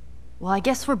 Well, I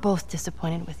guess we're both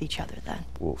disappointed with each other then.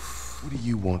 Woof. What do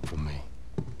you want from me?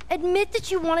 Admit that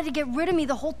you wanted to get rid of me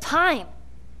the whole time.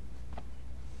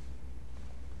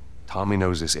 Tommy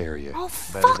knows this area Oh,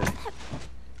 better fuck than... that.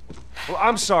 Well,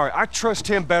 I'm sorry. I trust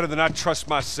him better than I trust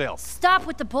myself. Stop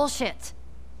with the bullshit.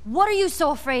 What are you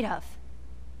so afraid of?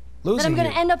 That I'm gonna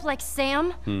end up like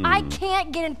Sam? I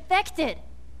can't get infected.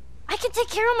 I can take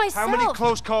care of myself. How many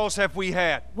close calls have we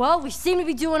had? Well, we seem to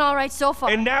be doing all right so far.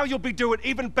 And now you'll be doing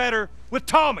even better with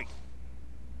Tommy.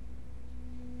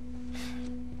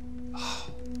 I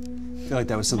feel like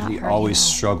that was something Not he hurting always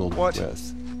you. struggled What?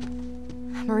 with.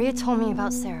 Maria told me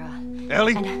about Sarah.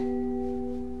 Ellie?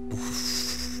 And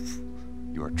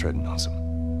You are treading on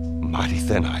some mighty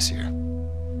thin ice here.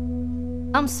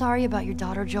 I'm sorry about your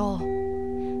daughter, Joel.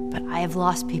 But I have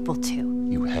lost people too.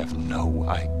 You have no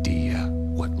idea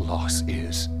what loss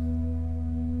is.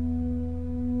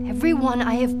 Everyone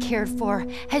I have cared for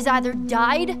has either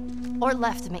died or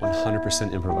left me.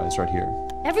 100% improvised right here.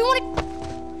 Everyone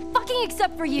fucking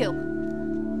except for you.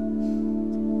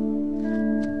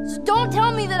 So don't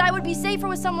tell me that I would be safer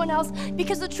with someone else,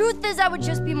 because the truth is I would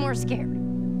just be more scared.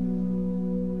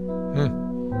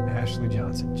 Ashley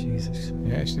Johnson, Jesus.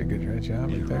 Yeah, she did a good job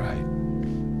right there. Right.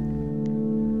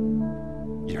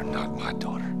 You're not my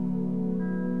daughter.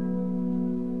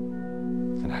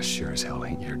 And I sure as hell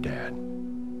ain't your dad.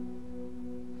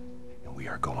 And we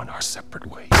are going our separate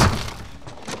ways.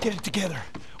 Get it together.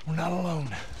 We're not alone.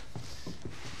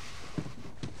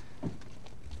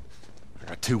 There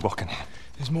are two walking in.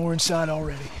 There's more inside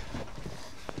already.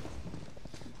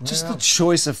 Just the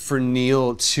choice for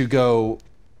Neil to go,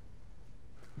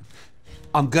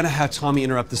 I'm gonna have Tommy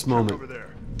interrupt this moment. Over there.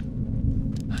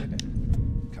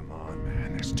 Come on,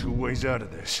 man. There's two ways out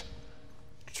of this.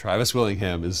 Travis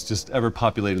Willingham is just ever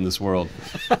populating this world.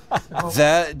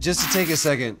 That, just to take a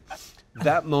second,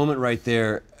 that moment right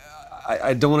there,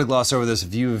 I don't want to gloss over this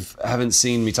if you haven't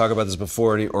seen me talk about this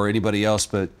before or anybody else,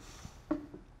 but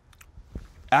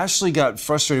Ashley got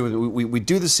frustrated with it. We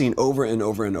do the scene over and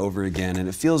over and over again, and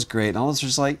it feels great, and all of us are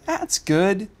just like, that's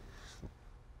good,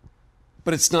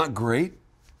 but it's not great.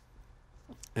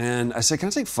 And I said, can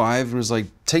I take 5? And it was like,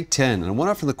 take 10. And I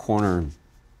went off in the corner, and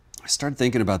I started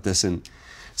thinking about this, and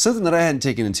something that I hadn't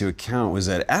taken into account was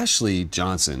that Ashley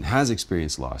Johnson has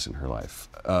experienced loss in her life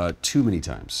too many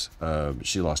times.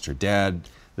 She lost her dad.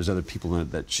 There's other people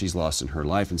that she's lost in her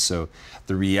life. And so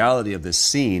the reality of this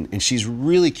scene, and she's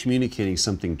really communicating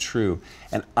something true.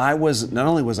 And not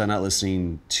only was I not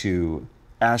listening to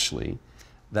Ashley,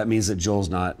 that means that Joel's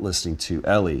not listening to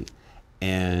Ellie.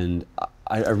 And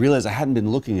I realized I hadn't been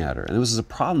looking at her. And this is a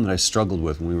problem that I struggled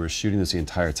with when we were shooting this the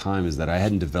entire time, is that I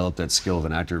hadn't developed that skill of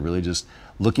an actor, really just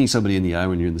looking somebody in the eye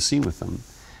when you're in the scene with them.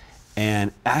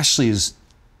 And Ashley is,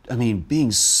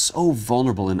 being so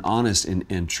vulnerable and honest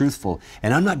and truthful.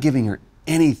 And I'm not giving her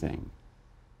anything.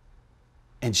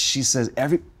 And she says,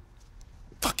 every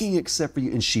fucking except for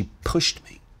you. And she pushed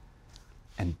me.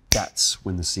 And that's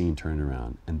when the scene turned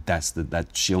around. And that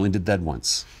she only did that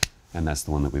once. And that's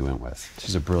the one that we went with.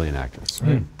 She's a brilliant actress.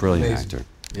 Brilliant Amazing. actor.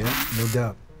 Yeah, no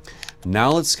doubt.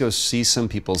 Now let's go see some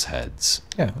people's heads.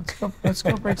 Yeah, let's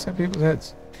go break some people's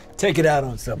heads. Take it out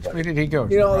on somebody. Where did he go?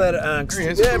 You know all that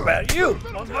angst. Yeah, about you.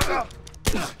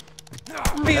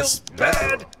 Feels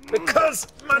bad because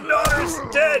my daughter's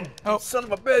dead. Oh, son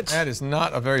of a bitch. That is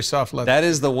not a very soft letter. That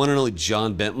is the one and only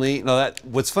John Bentley. No,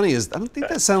 what's funny is I don't think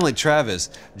that sounded like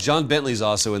Travis. John Bentley's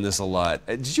also in this a lot.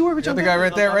 Did you ever jump the guy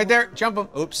right there, right there? Jump him.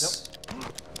 Oops.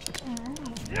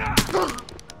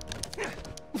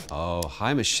 Oh,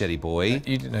 hi, machete boy.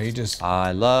 You just.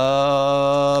 I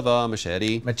love a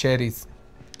machete. Machetes.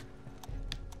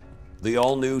 The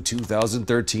all-new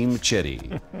 2013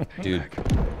 machete, dude.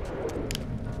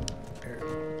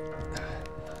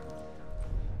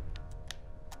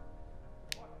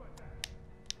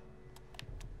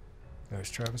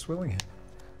 There's Travis Willingham.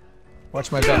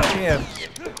 Watch my back. Yeah.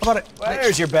 How about it? Well,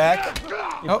 there's your back.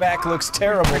 Your back looks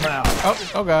terrible now.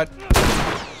 Oh God.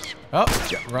 Oh,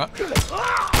 run.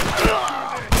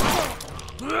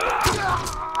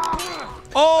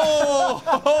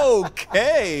 Oh,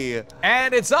 okay.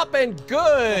 And it's up and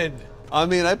good. I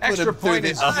mean, I put Extra him through point the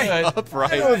is good.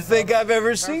 upright. I don't think I've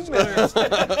ever seen this.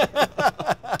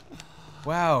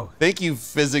 Wow. Thank you,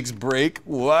 physics break.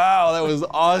 Wow, that was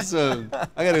awesome.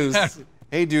 I gotta.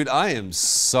 Hey, dude, I am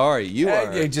sorry. You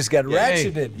just got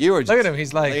ratcheted. You are just Look at him.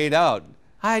 He's like laid out.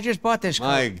 I just bought this.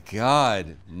 My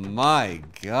God. My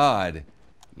God.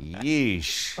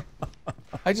 Yeesh.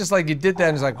 I just like you did that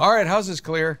and it's like, all right, how's this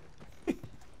clear?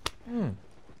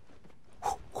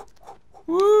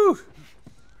 Woo!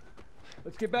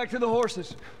 Let's get back to the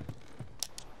horses.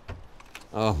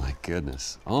 Oh my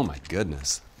goodness. Oh my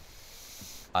goodness.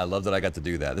 I love that I got to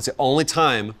do that. That's the only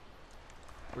time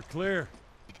We're clear.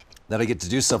 that I get to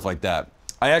do stuff like that.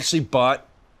 I actually bought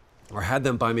or had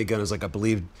them buy me a gun. It was like, I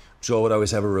believe Joel would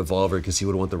always have a revolver because he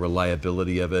would want the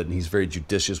reliability of it, and he's very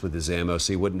judicious with his ammo,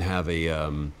 so he wouldn't have he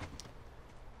would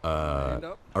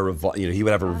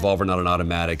have a revolver, not an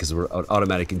automatic, because an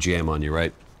automatic can jam on you,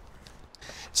 right?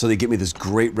 So they get me this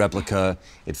great replica.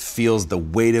 It feels, the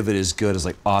weight of it is good. It's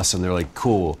like awesome. They're like,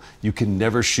 cool. You can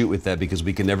never shoot with that because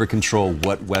we can never control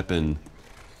what weapon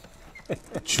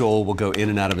Joel will go in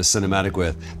and out of a cinematic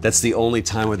with. That's the only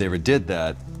time where they ever did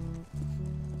that.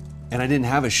 And I didn't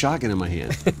have a shotgun in my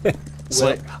hand.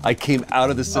 So I came out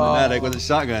of the cinematic with a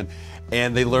shotgun.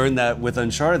 And they learned that with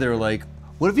Uncharted, they were like,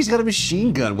 what if he's got a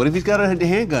machine gun? What if he's got a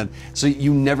handgun? So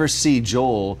you never see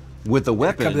Joel with a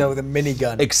weapon. Comes out with a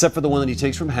minigun. Except for the one that he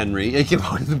takes from Henry. He came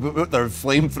out with the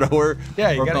flamethrower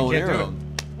or bow and arrow.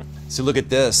 So look at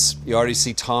this. You already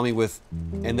see Tommy with,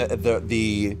 and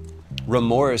the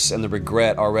remorse and the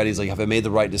regret already is like, have I made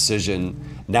the right decision?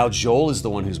 Now Joel is the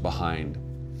one who's behind.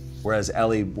 Whereas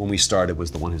Ellie, when we started,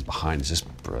 was the one who's behind. It's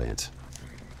just brilliant.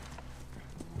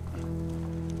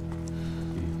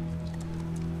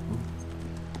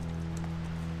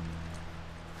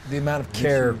 The amount of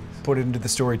care put into the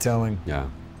storytelling. Yeah.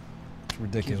 It's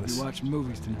ridiculous. We're watching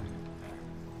movies tonight.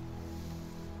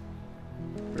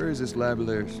 Where is this lab of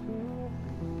theirs?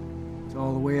 It's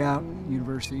all the way out,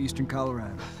 University of Eastern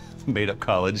Colorado. Made up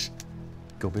college.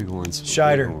 Go Bighorns.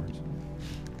 Scheider. Bighorns.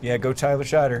 Yeah, go Tyler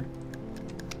Scheider.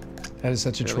 That is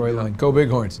such a Troy line. Go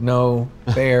Bighorns. No,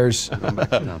 Bears. I'm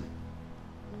gonna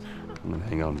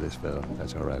hang on to this, fella.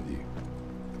 That's all right with you.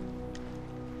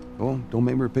 Go on, don't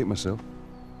make me repeat myself.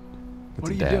 What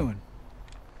are you doing?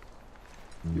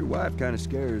 Your wife kind of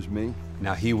scares me.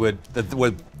 Now he would,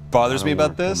 what bothers me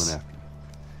about Coming this, after me.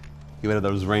 he would have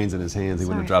those reins in his hands. He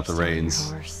wouldn't have dropped the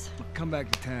reins. Come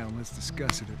back to town. Let's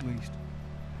discuss it at least.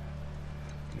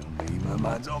 You know me, my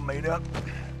mind's all made up.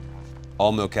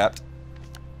 All milk-capped.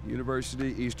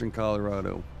 University, Eastern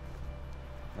Colorado.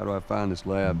 How do I find this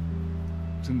lab?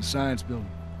 It's in the science building.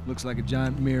 Looks like a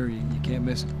giant mirror. You can't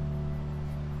miss it.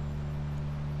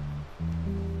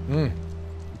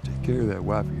 Take care of that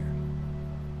wife of yours.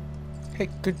 Hey,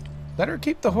 let her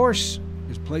keep the horse.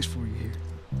 There's a place for you here.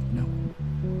 No.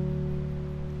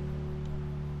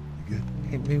 You good?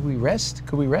 Hey, maybe we rest?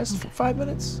 Could we rest for 5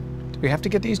 minutes? Do we have to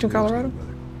get to Eastern Colorado?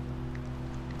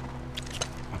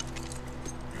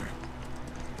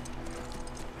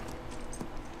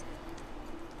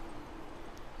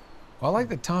 Well, I like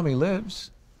that Tommy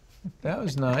lives. That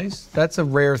was nice. That's a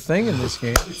rare thing in this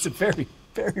game. It's a very,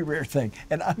 very rare thing.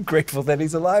 And I'm grateful that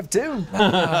he's alive, too.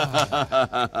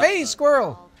 Hey,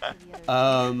 squirrel!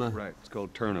 Right, it's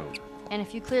called turnover. And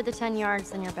if you clear the 10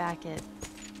 yards, then you're back at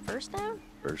first down?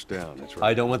 First down, that's right.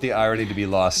 I don't want the irony to be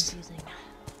lost. Confusing.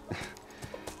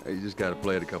 Hey, you just gotta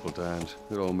play it a couple times.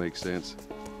 It all makes sense.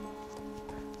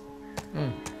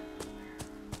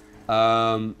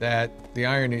 That the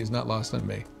irony is not lost on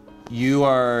me. You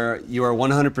are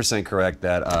 100% correct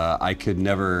that I could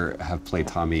never have played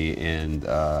Tommy, and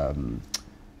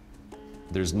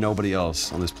there's nobody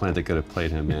else on this planet that could have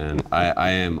played him, man.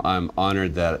 I'm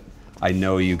honored that I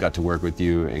know you, got to work with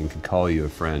you, and could call you a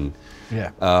friend.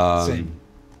 Yeah, same.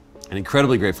 And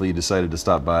incredibly grateful you decided to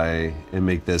stop by and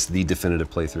make this the definitive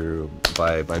playthrough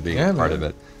by being a part of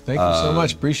it. Thank you so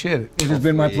much. Appreciate it. It has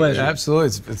been my pleasure.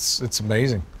 Absolutely, it's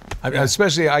amazing.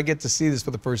 Especially I get to see this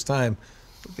for the first time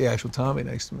with the actual Tommy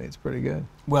next to me. It's pretty good.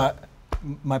 Well,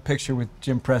 my picture with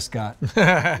Jim Prescott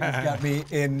has got me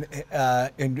in,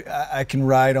 and I can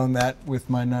ride on that with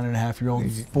my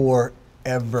 9.5-year-old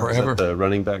forever. Is that the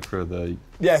running back for the...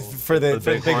 Yeah, for the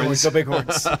big horns. The big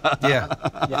horns. Yeah.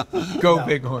 Go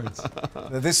Bighorns.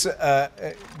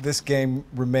 This game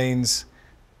remains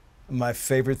my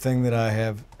favorite thing that I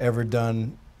have ever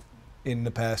done in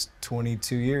the past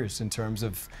 22 years in terms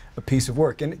of a piece of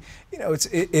work. And you know, it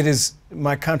is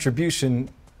my contribution.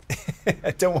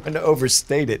 I don't want to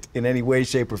overstate it in any way,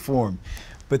 shape, or form,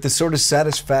 but the sort of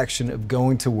satisfaction of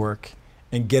going to work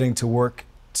and getting to work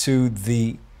to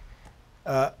the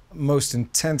most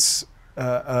intense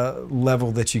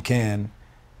level that you can,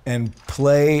 and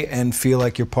play and feel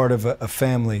like you're part of a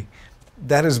family.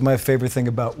 That is my favorite thing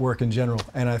about work in general,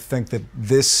 and I think that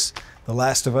this, The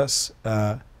Last of Us,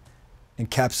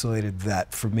 encapsulated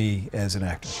that for me as an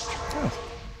actor. Oh,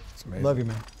 that's amazing. Love you,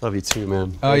 man. Love you too,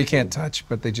 man. Oh, you can't touch,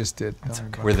 but they just did.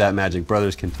 We're that magic.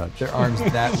 Brothers can touch. Their arms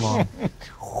that long.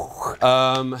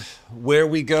 Where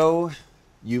we go,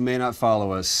 you may not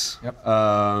follow us. Yep.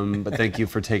 But thank you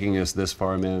for taking us this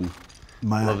far, man.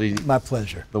 My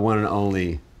pleasure. The one and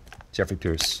only Jeffrey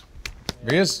Pierce.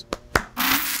 Here he is.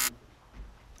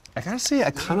 I gotta say,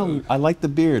 I like the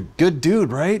beard. Good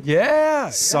dude, right? Yeah.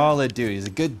 Solid dude. He's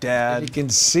a good dad. You can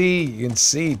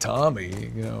see Tommy,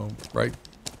 you know, right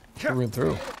through and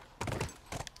through.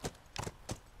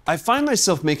 I find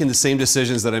myself making the same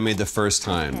decisions that I made the first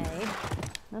time. Okay.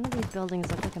 None of these buildings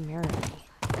look like a mirror to me.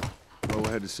 Well,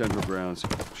 we'll head to Central Grounds.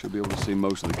 Should be able to see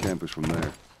most of the campus from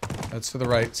there. That's to the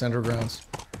right, Central Grounds.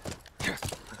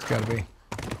 It's gotta be.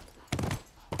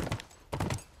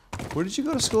 Where did you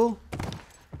go to school?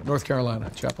 North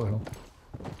Carolina, Chapel Hill.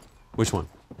 Which one?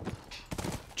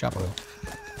 Chapel Hill.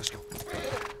 Let's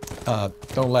go.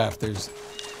 Don't laugh, there's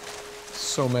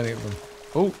so many of them.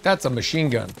 Oh, that's a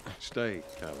machine gun. Stay,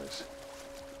 Callus.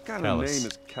 What kind Callus. of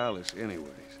name is Callus, anyways?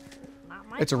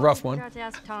 It's a rough one. Forgot to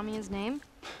ask Tommy his name.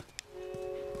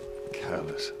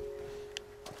 Callus.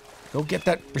 Go get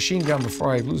that machine gun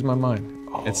before I lose my mind.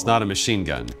 Oh, It's not a machine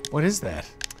gun. what is that?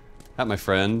 That, my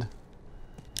friend,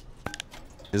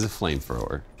 is a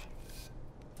flamethrower.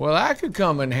 Well, that could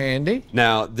come in handy.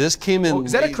 Now, this came in. Oh,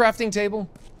 is that a late- crafting table?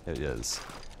 It is.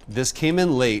 This came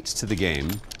in late to the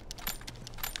game,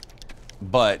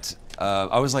 but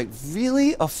I was like,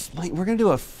 really? We're gonna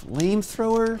do a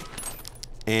flamethrower?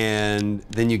 And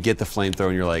then you get the flamethrower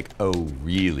and you're like, oh,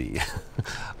 really?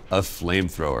 A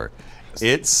flamethrower.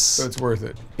 So it's worth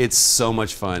it. It's so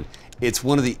much fun. It's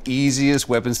one of the easiest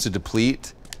weapons to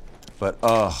deplete, but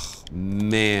oh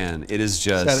man, it is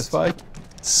just Satisfied?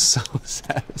 so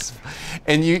satisfying.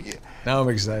 And you, Now I'm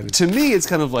excited. to me, it's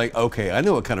kind of like, okay, I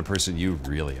know what kind of person you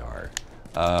really are,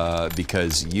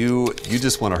 because you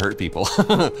just want to hurt people.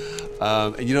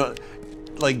 And you know,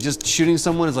 like just shooting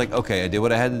someone is like, okay, I did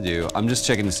what I had to do. I'm just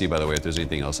checking to see, by the way, if there's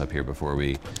anything else up here before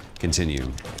we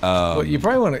continue. Well, you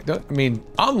probably want to. I mean,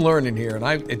 I'm learning here,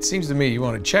 and it seems to me you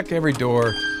want to check every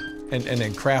door, and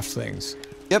then craft things.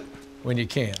 Yep. When you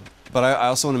can. But I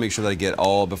also want to make sure that I get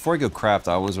all, before I go craft,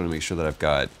 I always want to make sure that I've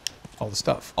got all the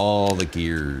stuff. All the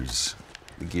gears.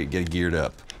 Get geared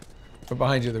up. But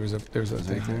behind you, there was a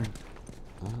thing there.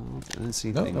 Oh, I didn't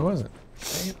see No, anything. there wasn't.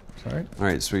 Dang it. Sorry. All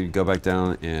right, so we go back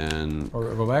down and...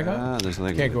 Or go back up? There's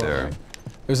nothing Can't over go there. right.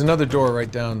 There's another door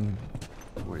right down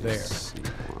Where there. see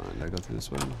one. Did I go through this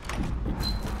way?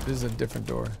 This is a different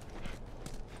door.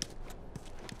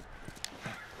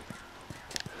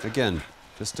 Again,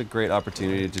 just a great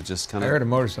opportunity to just kind I of... heard a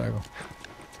motorcycle.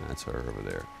 That's her over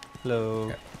there. Hello.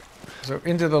 Okay. So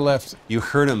into the left. You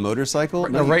heard a motorcycle?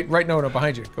 No, right, no,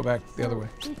 behind you. Go back the other way.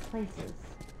 These places.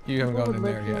 You haven't People gone in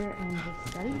would there live yet. here and just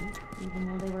study, even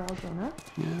though they were all grown up.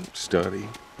 Yeah, study,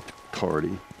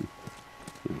 party,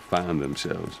 and find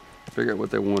themselves. Figure out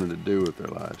what they wanted to do with their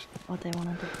lives. What they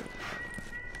wanted to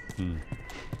do.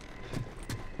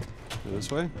 Go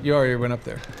this way? You already went up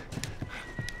there.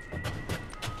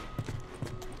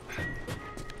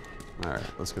 All right,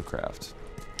 let's go craft.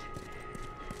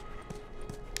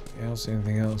 Yeah, I don't see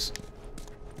anything else.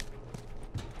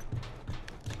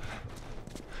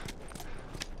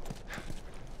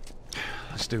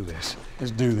 Let's do this.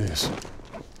 Let's do this.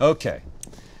 Okay.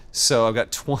 So I've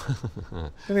got I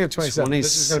think I have 27.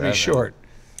 This is going to be short.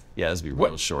 Yeah, this will be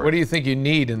real short. What do you think you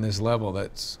need in this level?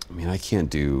 That's. I mean, I can't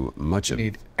do much of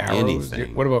arrows.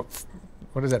 anything. What about?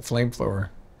 What is that? Flamethrower.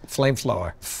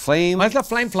 Flamethrower. What's the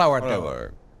flamethrower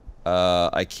do?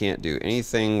 I can't do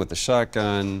anything with the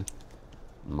shotgun.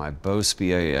 My bow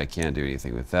speed, I can't do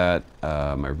anything with that.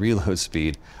 My reload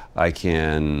speed, I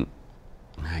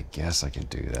guess I can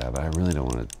do that, but I really don't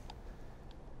want to.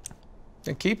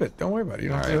 Then keep it. Don't worry about it. You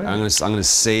don't have to do I'm gonna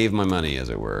save my money, as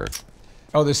it were.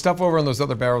 Oh, there's stuff over on those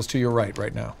other barrels to your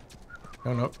right now.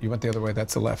 No, you went the other way.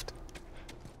 That's the left.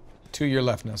 To your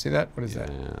left now. See that? What is that?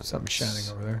 Something shining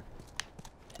over there.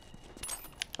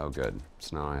 Oh, good.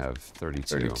 So now I have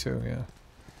 32. 32, yeah.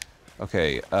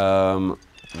 Okay,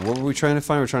 what were we trying to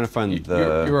find? We're trying to find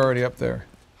the... You're already up there.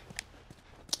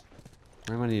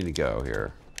 Where am I needing to go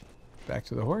here? Back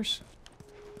to the horse.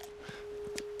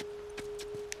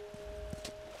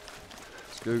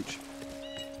 Scooch.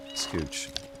 Scooch.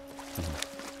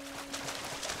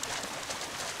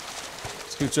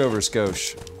 Scooch over,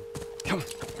 Skosh. Come.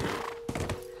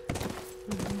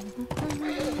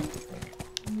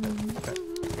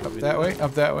 Up that way.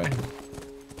 Up that way.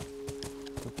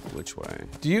 Which way?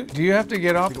 Do you have to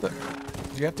get off the?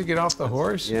 Do you have to get off the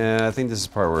horse? Yeah, I think this is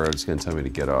the part where it's going to tell me to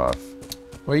get off.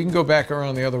 Well, you can go back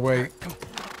around the other way.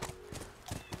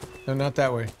 No, not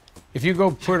that way. If you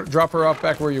go drop her off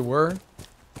back where you were,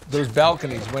 those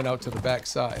balconies went out to the back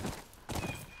side.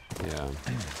 Yeah.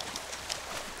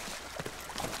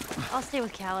 I'll stay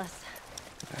with Callus.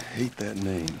 I hate that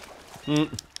name.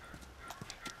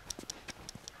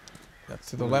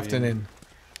 That's to the left and in.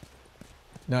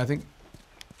 No, I feel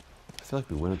like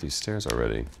we went up these stairs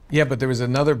already. Yeah, but there was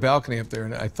another balcony up there,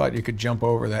 and I thought you could jump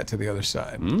over that to the other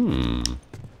side. Look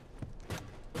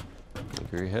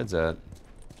where your head's at.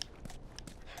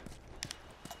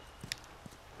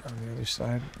 On the other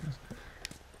side.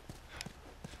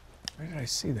 Where did I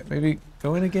see that? Maybe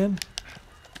go in again?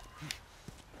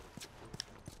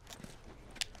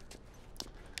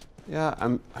 Yeah,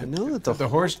 I know that the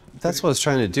horse. That's what I was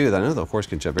trying to do. I know the horse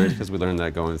can jump because we learned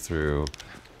that going through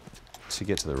to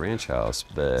get to the ranch house.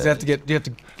 But does that do you have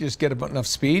to just get enough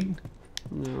speed?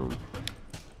 No.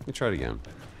 Let me try it again.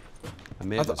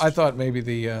 I thought maybe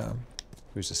the.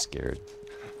 He was just scared.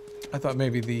 I thought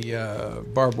maybe the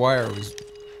barbed wire was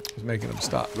making him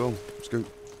stop. Go, scoot.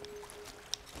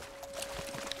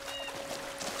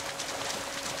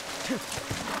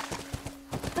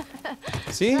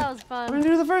 See? That was fun. What did I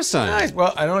do the first time? Nice.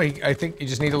 Well, I don't know. I think you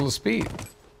just need a little speed.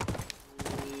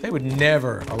 They would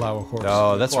never allow a horse.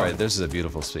 Oh, that's right. This is a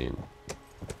beautiful scene.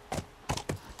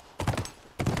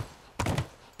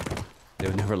 They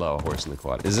would never allow a horse in the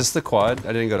quad. Is this the quad?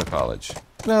 I didn't go to college.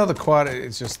 No, the quad.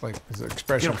 It's just like it's an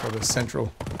expression for the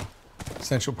central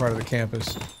part of the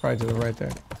campus, right to the right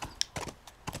there.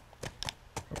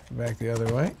 Back the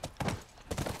other way.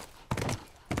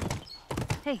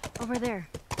 Hey, over there.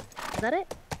 Is that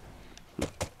it?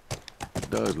 It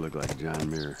does look like a giant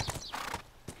mirror.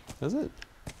 Does it?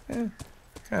 Yeah,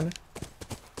 kind of.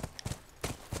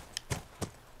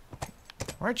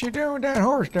 What you doing with that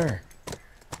horse there?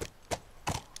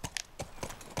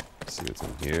 Let's see what's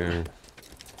in here.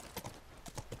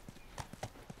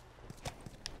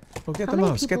 Well, get the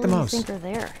mouse. Get the mouse. How many people do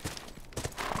you think are there?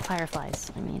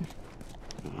 Fireflies, I mean.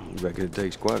 I reckon it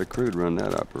takes quite a crew to run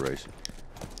that operation.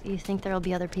 You think there'll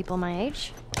be other people my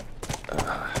age?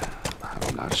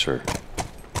 I'm not sure.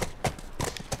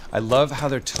 I love how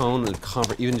their tone and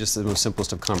even just the most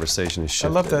simplest of conversation is shifted.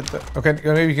 I love that. Okay,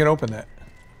 maybe you can open that.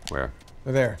 Where?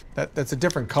 There. That's a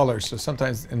different color. So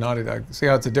sometimes in Naughty Dog, see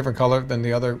how it's a different color than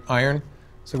the other iron?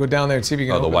 So go down there and see if you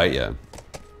can. Oh, the white, it. yeah. I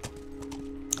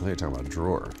thought you were talking about a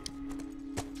drawer.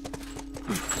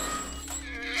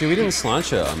 See, we didn't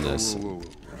slancha on this. Whoa.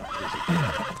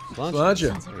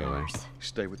 Slancha.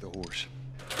 Stay with the horse.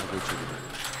 I'll go check it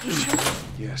out.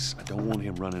 Yes, I don't want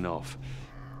him running off.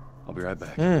 I'll be right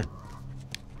back.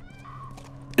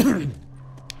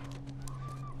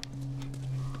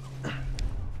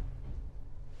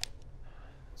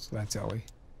 So that's Ellie.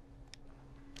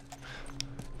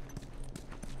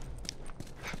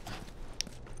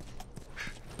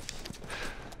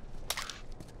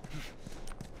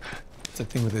 It's the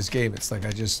thing with this game. It's like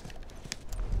I just.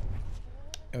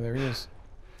 Oh, there he is.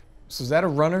 So is that a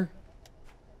runner?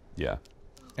 Yeah.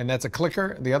 And that's a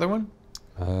clicker. The other one?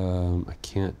 I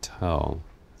can't tell.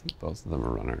 I think both of them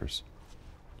are runners.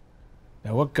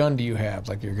 Now, what gun do you have?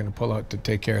 Like you're gonna pull out to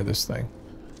take care of this thing?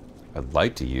 I'd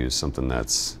like to use something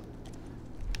that's.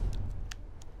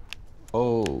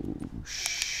 Oh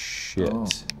shit! Oh,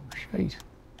 shit.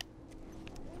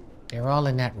 They're all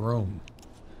in that room.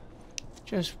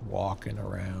 Just walking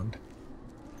around.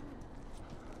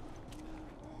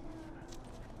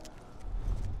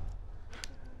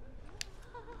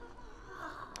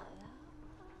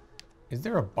 Is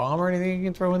there a bomb or anything you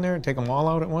can throw in there and take them all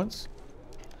out at once?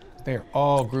 They're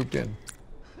all grouped in.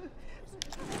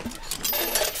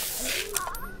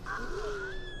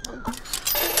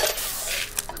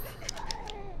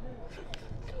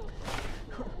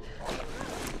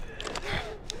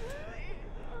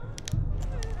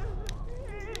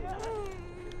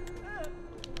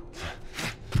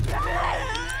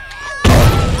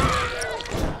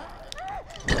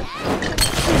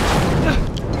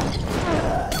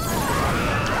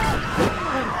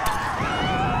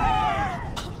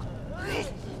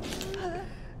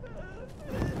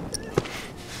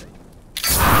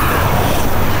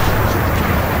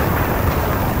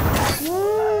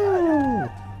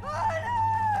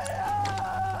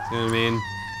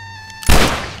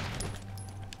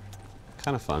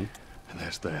 Kind of fun. And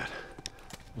that's that.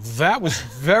 That was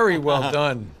very well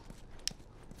done.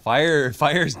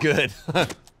 Fire's good.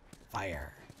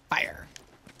 Fire. Fire.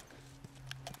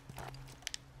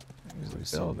 We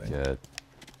get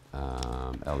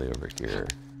Ellie over here.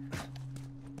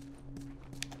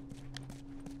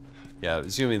 Yeah,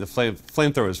 excuse me, the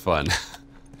flamethrower is fun.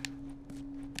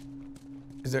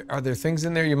 Are there things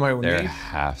in there you might need? There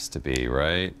has to be,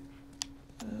 right?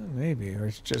 Maybe, or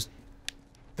it's just...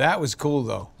 That was cool,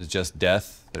 though. It's just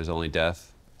death? There's only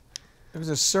death? There was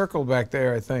a circle back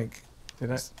there, I think. Did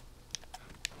I?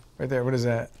 Right there, what is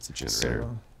that? It's a generator.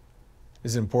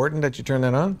 Is it important that you turn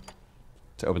that on?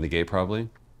 To open the gate, probably.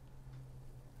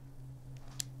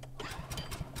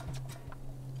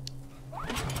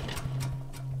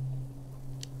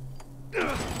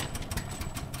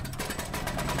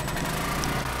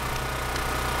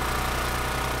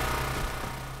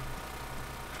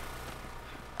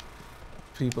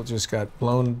 People just got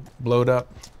blowed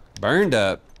up. Burned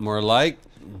up, more like.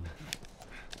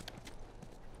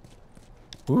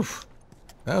 Oof,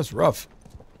 that was rough.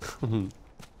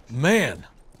 Man.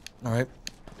 All right.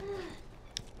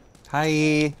 Hi. I was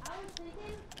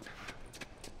thinking,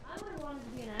 I would have wanted to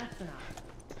be an astronaut.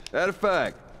 That a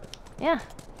fact. Yeah.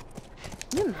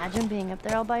 Can you imagine being up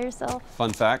there all by yourself?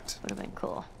 Fun fact. Would have been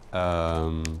cool.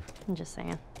 I'm just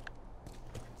saying.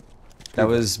 That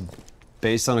was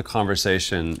based on a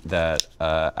conversation that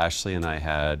Ashley and I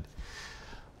had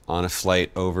on a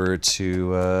flight over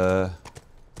to... Oh,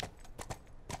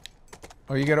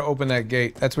 you gotta open that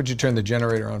gate. That's what you turn the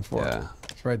generator on for. Yeah.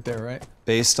 It's right there, right?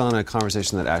 Based on a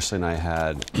conversation that Ashley and I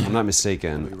had, if I'm not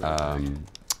mistaken, I'll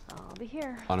be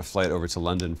here. on a flight over to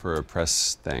London for a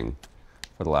press thing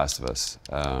for The Last of Us.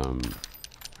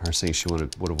 Her saying she would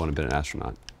have wanted to be an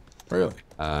astronaut. Really?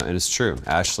 And it's true.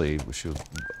 Ashley, she was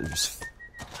just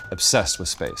obsessed with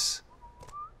space.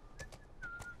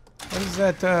 What does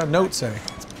that note say?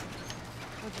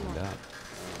 Yeah.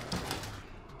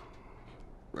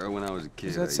 Well, when I was a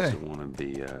kid, What I does used that to want to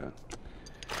be a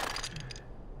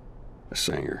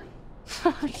singer.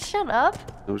 Shut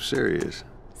up. No, serious.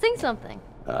 Sing something.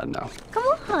 No. Come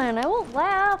on, I won't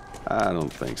laugh. I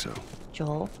don't think so.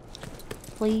 Joel,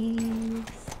 please.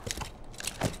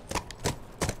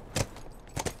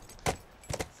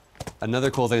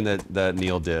 Another cool thing that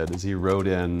Neil did is he wrote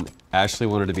in, Ashley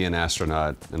wanted to be an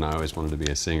astronaut, and I always wanted to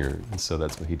be a singer. And so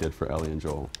that's what he did for Ellie and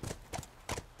Joel.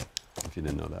 If you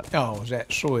didn't know that. Oh,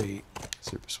 that's sweet.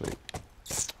 Super sweet.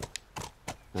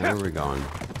 Now, where are we going?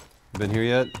 Been here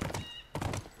yet?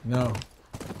 No.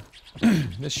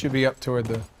 This should be up toward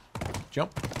the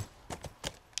jump.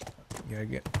 You gotta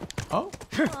get... Oh!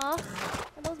 Aw,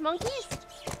 are those monkeys?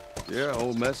 Yeah, a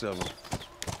whole mess of them.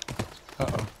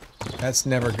 Uh-oh. That's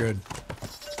never good.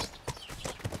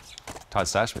 Todd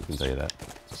Stashman can tell you that.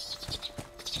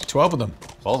 12 of them.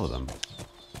 12 of them.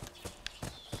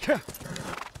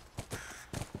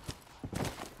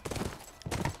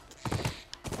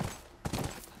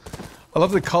 I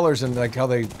love the colors and like how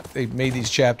they made these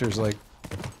chapters like,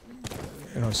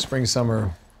 you know, spring,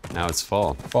 summer. Now it's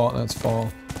fall. Fall, now it's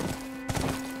fall.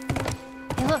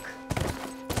 Hey, look.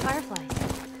 Fireflies.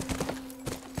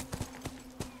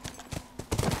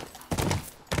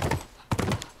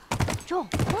 Joel,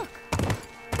 look.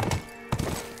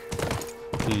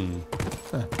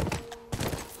 Huh.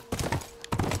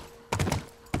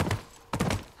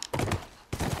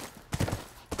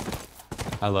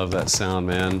 I love that sound,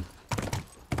 man.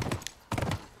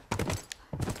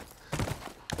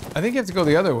 I think you have to go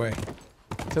the other way.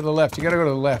 To the left. You gotta go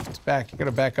to the left. Back. You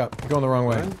gotta back up. You're going the wrong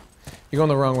way. You're going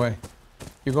the wrong way.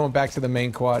 You're going back to the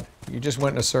main quad. You just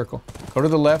went in a circle. Go to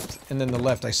the left and then the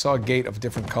left. I saw a gate of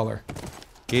different color.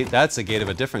 Gate, that's a gate of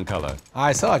a different color.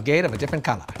 I saw a gate of a different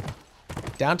color.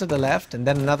 down to the left, and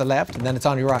then another left, and then it's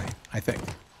on your right, I think.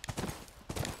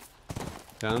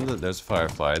 There's a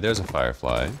firefly. There's a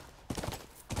firefly.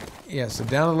 Yeah, so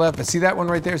down to the left. But see that one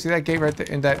right there? See that gate right there?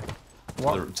 In that...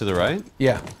 To the right?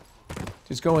 Yeah.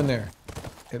 Just go in there.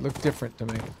 It looked different to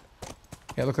me.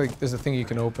 Yeah, it looked like there's a thing you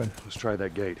can open. Let's try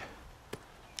that gate.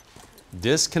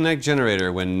 Disconnect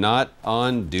generator when not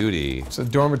on duty. So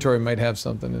the dormitory might have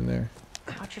something in there.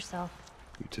 Watch yourself.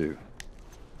 You too.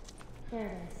 There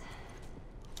it is.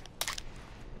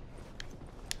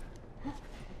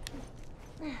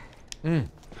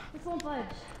 This won't budge.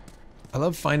 I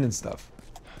love finding stuff.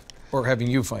 Or having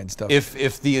you find stuff.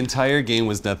 If the entire game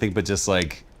was nothing but just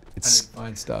like it's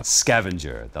find stuff.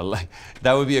 Scavenger,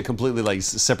 that would be a completely like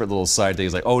separate little side thing.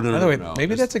 It's like, oh no, By the way, no.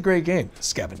 maybe that's a great game.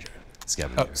 Scavenger.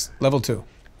 Scavenger. Oh, level 2.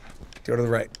 Go to the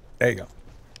right. There you go.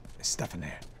 There's stuff in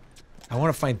there. I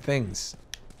want to find things.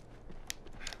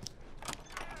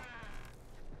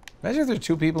 Imagine if there's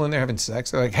 2 people in there having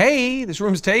sex. They're like, "Hey, this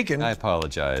room's taken." I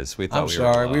apologize. We thought I'm we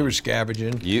sorry. were We were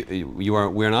scavenging.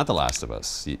 We're not the Last of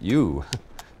Us. You're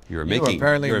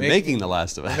making the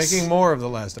Last of Us. Making more of the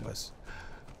Last of Us.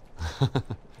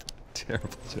 Terrible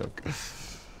joke.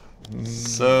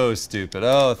 So stupid.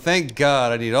 Oh, thank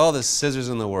God! I need all the scissors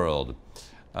in the world.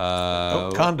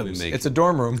 Condoms. It's a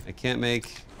dorm room. I can't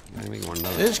make more.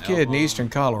 This kid in Eastern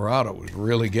Colorado was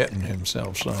really getting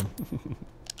himself some.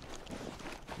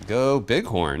 Go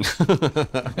Bighorn.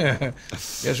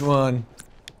 Guess one.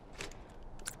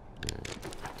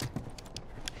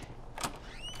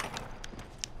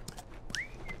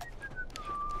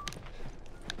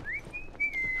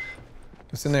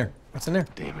 What's in there? What's in there?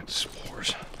 Damn it,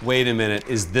 s'mores. Wait a minute.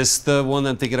 Is this the one that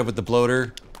I'm thinking of with the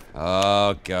bloater?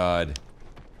 Oh, God.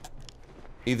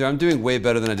 Either I'm doing way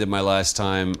better than I did my last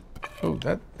time. Oh,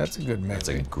 that's a good memory. That's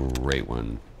a great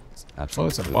one. Oh,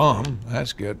 it's a bomb.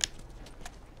 That's good.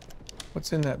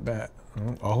 What's in that bat?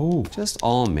 Oh. Just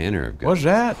all manner of good. What's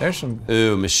that? There's some...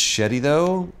 Ooh, machete,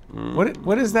 though?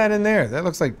 What is that in there? That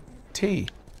looks like tea.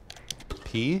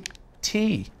 Pea?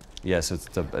 Tea. Yes,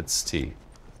 it's tea.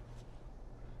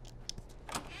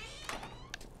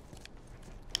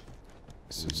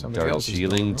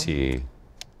 Darjeeling tea.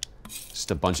 Just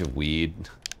a bunch of weed.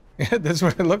 Yeah, that's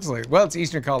what it looks like. Well, it's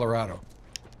Eastern Colorado.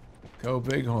 Go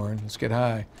Bighorn. Let's get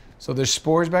high. So there's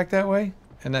spores back that way?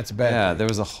 And that's bad. Yeah, there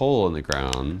was a hole in the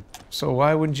ground. So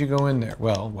why wouldn't you go in there?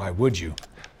 Well, why would you?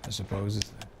 I suppose it's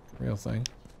the real thing.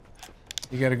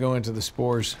 You got to go into the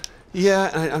spores.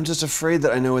 Yeah, I'm just afraid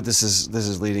that I know what this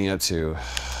is leading up to.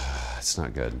 It's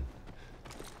not good.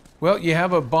 Well, you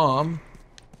have a bomb.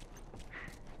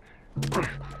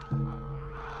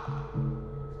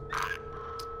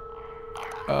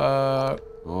 Well,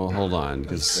 hold on,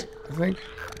 because I think.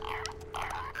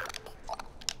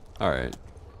 All right.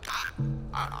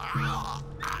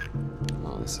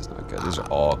 Oh, this is not good. These are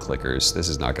all clickers. This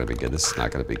is not going to be good. This is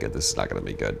not going to be good. This is not going to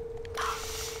be good.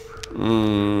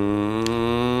 No,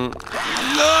 no.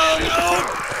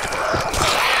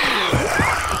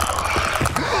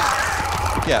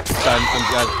 Yeah,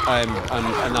 I'm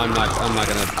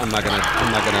not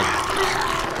gonna.